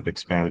path of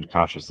expanded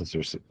consciousness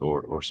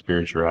or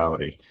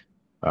spirituality,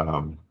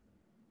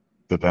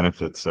 the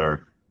benefits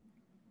are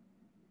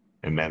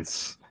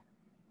immense,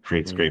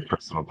 creates great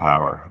personal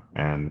power,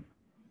 and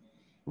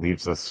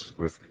leaves us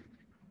with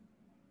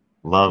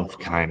love,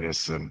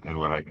 kindness,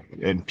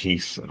 and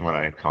peace, and what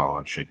I call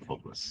unshakable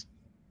bliss.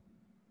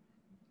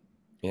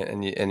 Yeah,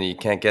 and you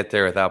can't get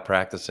there without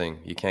practicing.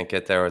 You can't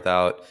get there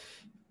without,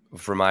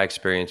 from my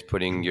experience,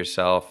 putting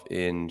yourself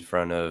in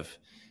front of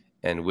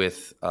and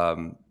with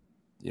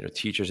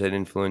teachers that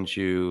influence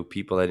you,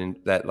 people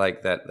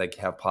that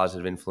have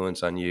positive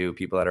influence on you,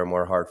 people that are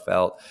more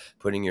heartfelt,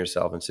 putting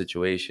yourself in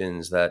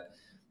situations that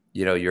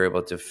you're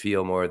able to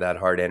feel more of that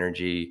heart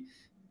energy.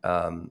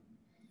 And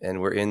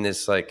we're in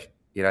this, like,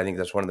 I think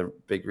that's one of the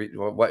big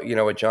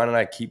what John and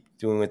I keep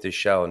doing with this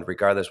show, and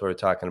regardless whether we're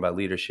talking about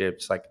leadership,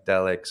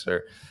 psychedelics,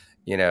 or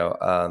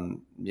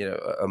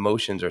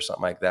emotions or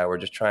something like that, we're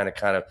just trying to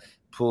kind of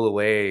pull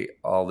away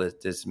all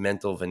this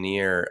mental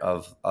veneer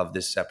of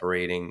this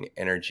separating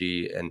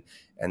energy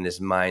and this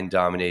mind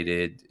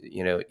dominated,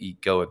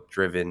 egoic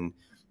driven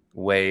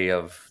way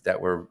of that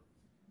we're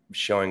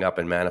showing up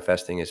and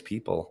manifesting as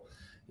people,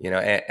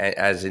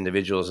 as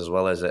individuals, as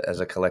well as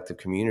a collective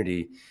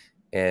community.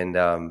 And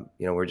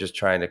we're just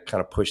trying to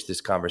kind of push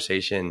this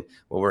conversation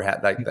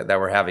that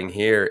we're having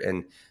here,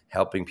 and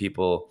helping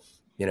people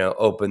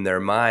open their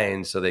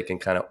minds so they can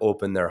kind of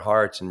open their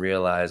hearts and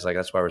realize, like,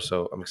 that's why I'm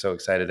so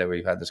excited that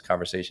we've had this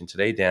conversation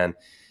today, Dan,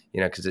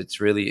 because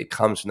it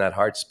comes from that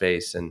heart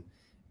space. And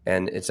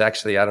it's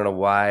actually, I don't know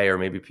why, or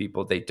maybe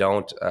people, they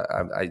don't,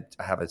 I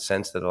have a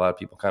sense that a lot of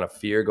people kind of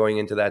fear going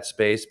into that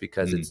space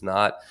because it's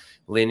not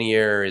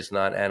linear, it's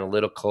not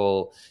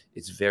analytical,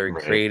 it's very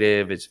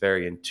creative, it's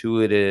very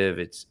intuitive,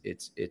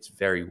 it's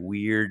very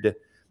weird.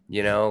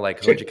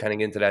 Like, once you kind of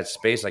get into that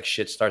space, like,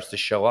 shit starts to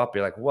show up.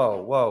 You're like,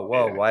 whoa,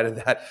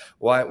 yeah.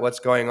 What's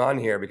going on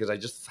here? Because I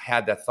just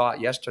had that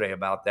thought yesterday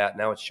about that.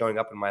 Now it's showing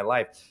up in my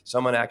life.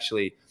 Someone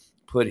actually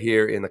put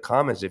here in the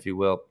comments, if you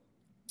will,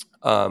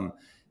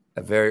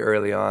 very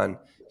early on,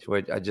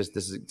 this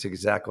is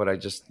exactly what I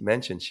just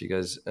mentioned. She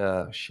goes,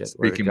 shit.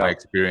 Speaking my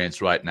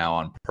experience right now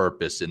on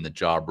purpose in the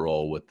job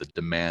role with the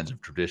demands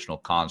of traditional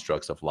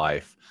constructs of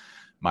life,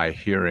 my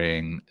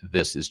hearing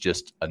this is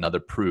just another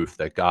proof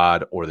that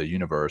God or the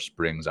universe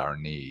brings our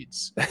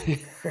needs.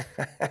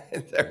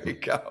 There you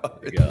go.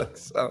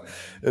 So,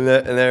 and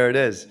there it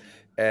is.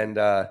 And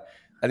I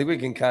think we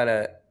can kind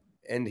of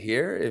end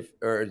here.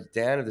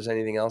 Dan, if there's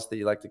anything else that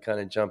you'd like to kind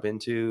of jump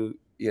into,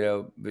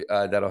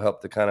 that'll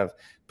help to kind of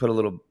put a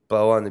little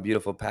bow on the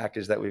beautiful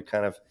package that we've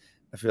kind of,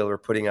 I feel we're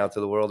putting out to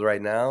the world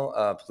right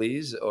now,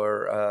 please.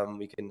 Or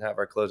we can have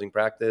our closing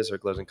practice or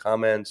closing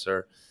comments,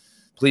 or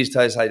please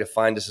tell us how to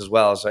find us as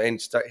well. So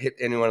hit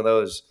any one of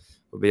those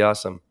would be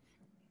awesome.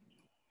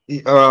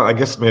 I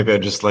guess maybe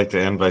I'd just like to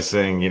end by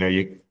saying,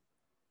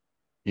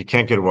 you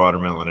can't get a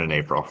watermelon in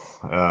April.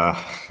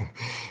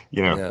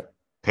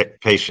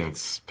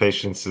 Patience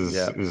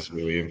is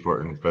really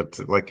important. But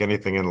like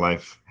anything in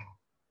life,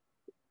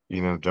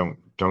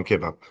 don't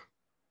give up.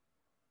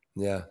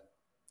 Yeah,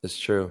 it's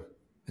true.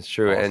 It's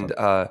true.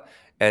 Awesome.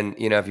 And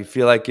if you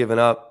feel like giving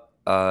up,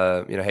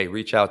 hey,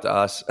 reach out to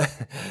us,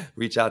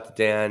 reach out to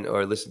Dan,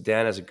 or listen.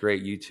 Dan has a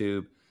great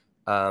YouTube,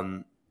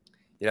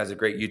 has a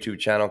great YouTube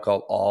channel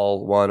called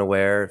All One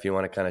Aware. If you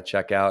want to kind of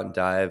check out and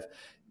dive,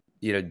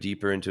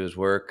 deeper into his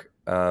work,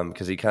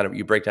 because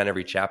you break down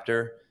every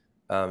chapter.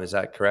 Is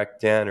that correct,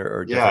 Dan,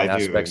 or different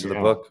aspects of the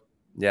book?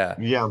 Yeah.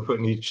 Yeah,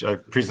 I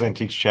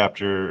present each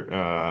chapter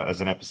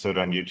as an episode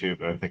on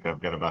YouTube. I think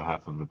I've got about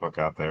half of the book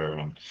out there.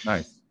 And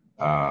nice.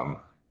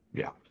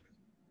 Yeah.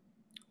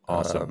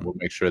 Awesome. We'll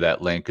make sure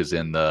that link is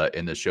in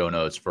the show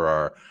notes for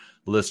our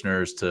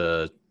listeners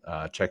to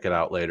check it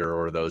out later,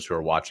 or those who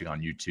are watching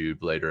on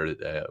YouTube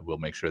later. We'll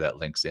make sure that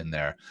link's in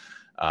there.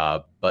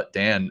 But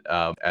Dan,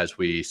 as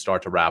we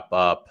start to wrap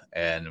up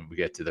and we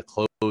get to the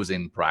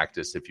closing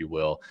practice, if you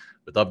will,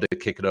 we'd love to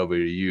kick it over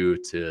to you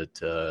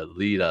to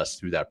lead us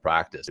through that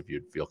practice, if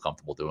you'd feel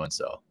comfortable doing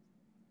so.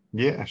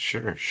 Yeah,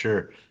 sure.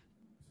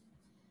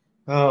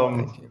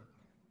 Thank you.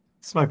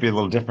 This might be a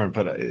little different,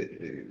 but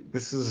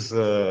this is,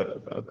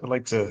 I'd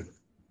like to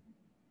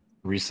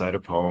recite a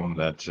poem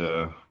that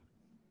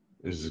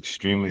is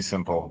extremely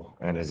simple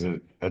and is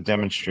a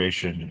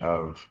demonstration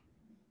of,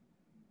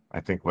 I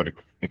think, what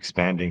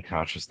expanding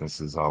consciousness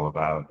is all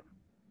about,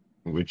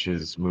 which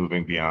is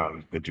moving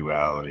beyond the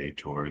duality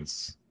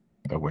towards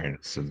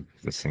awareness of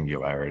the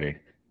singularity.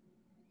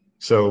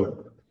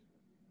 So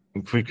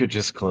if we could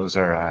just close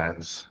our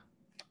eyes,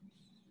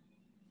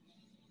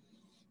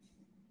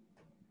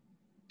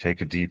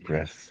 take a deep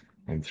breath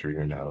in through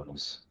your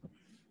nose,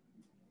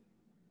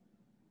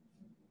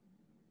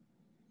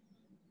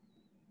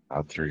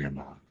 out through your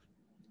mouth,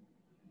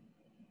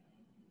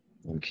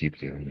 and keep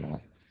doing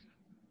that.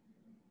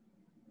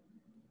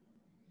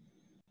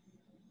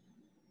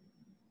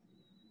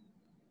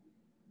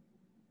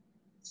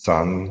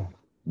 Sun,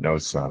 no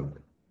sun.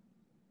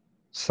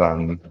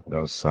 Sun,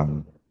 no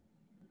sun.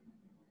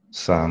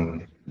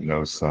 Sun,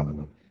 no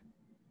sun.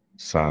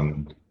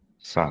 Sun,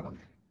 sun.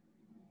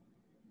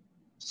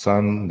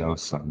 Sun, no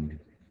sun.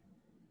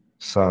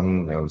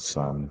 Sun, no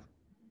sun.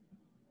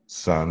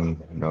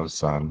 Sun, no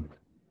sun.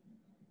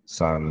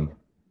 Sun,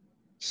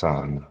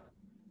 sun,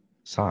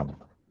 sun.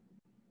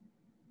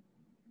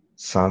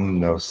 Sun,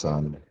 no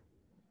sun.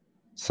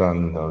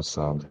 Sun, no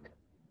sun.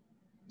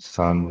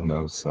 Sun,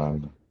 no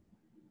sun.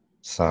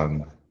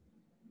 Sun,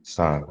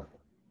 sun,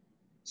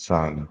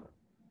 sun,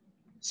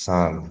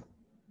 sun,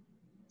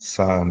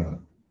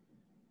 sun,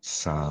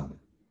 sun.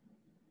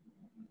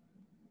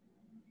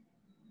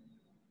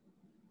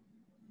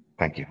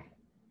 Thank you.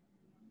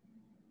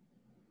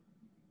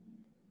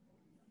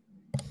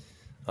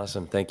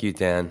 Awesome. Thank you,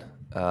 Dan.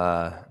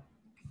 I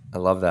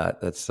love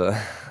that. That's it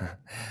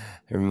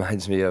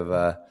reminds me of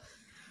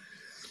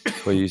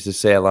what you used to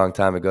say a long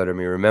time ago to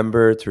me.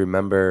 Remember to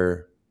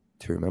remember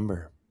to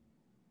remember.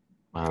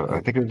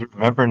 I think it was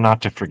remember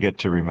not to forget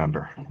to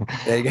remember.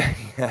 There you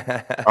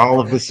go.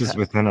 All of this is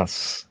within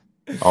us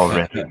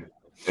already.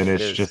 And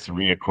it's is. just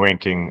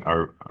reacquainting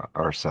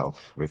ourselves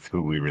with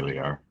who we really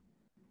are.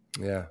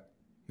 Yeah.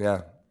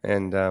 Yeah.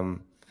 And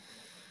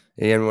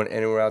anyone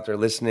out there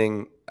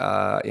listening,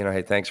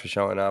 hey, thanks for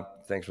showing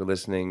up. Thanks for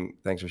listening.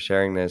 Thanks for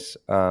sharing this.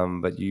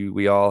 But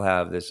we all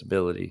have this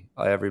ability.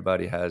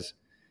 Everybody has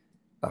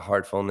a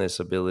heartfulness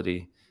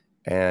ability.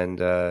 And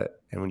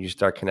when you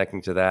start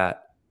connecting to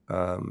that,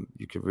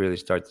 you could really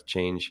start to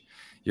change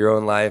your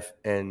own life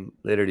and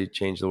literally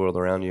change the world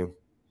around you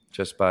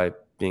just by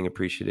being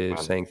appreciative,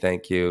 saying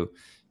thank you,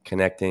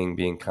 connecting,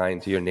 being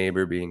kind to your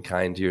neighbor, being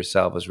kind to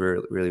yourself is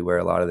really where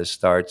a lot of this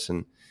starts,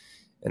 and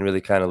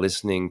really kind of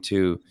listening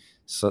to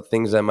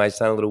things that might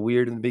sound a little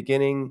weird in the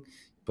beginning,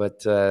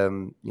 but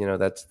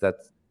that's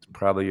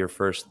probably your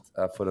first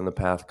foot on the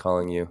path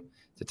calling you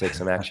to take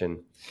some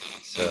action.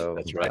 So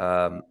that's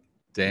right.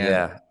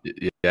 Dan,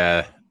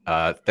 yeah.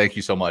 Thank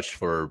you so much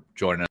for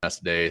joining us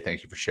today.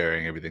 Thank you for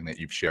sharing everything that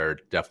you've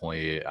shared.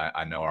 Definitely,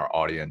 I know our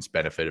audience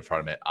benefited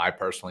from it. I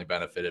personally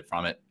benefited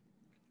from it.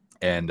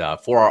 And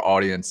for our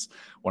audience, I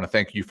want to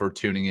thank you for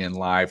tuning in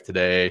live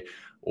today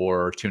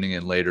or tuning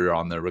in later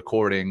on the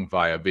recording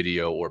via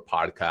video or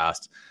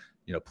podcast.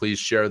 Please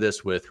share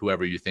this with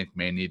whoever you think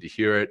may need to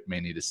hear it, may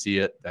need to see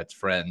it. That's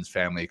friends,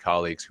 family,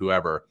 colleagues,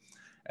 whoever.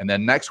 And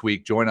then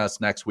join us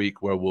next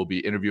week where we'll be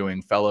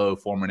interviewing fellow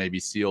former Navy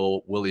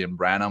SEAL William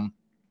Branham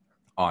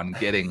on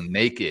getting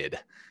naked.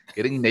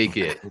 And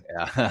naked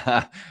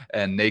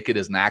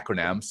is an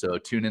acronym. So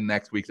tune in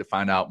next week to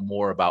find out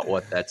more about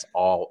what that's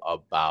all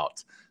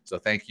about. So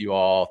thank you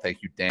all.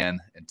 Thank you, Dan.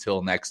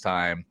 Until next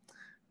time,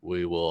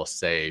 we will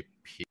say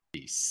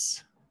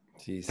peace.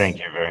 Thank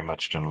you very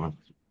much, gentlemen.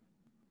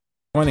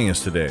 Joining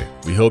us today.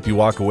 We hope you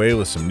walk away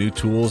with some new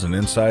tools and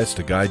insights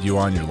to guide you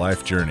on your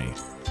life journey.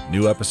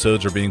 New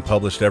episodes are being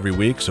published every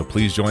week, so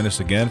please join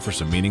us again for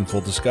some meaningful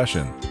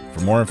discussion.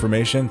 For more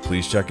information,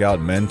 please check out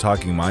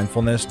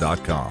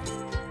mentalkingmindfulness.com.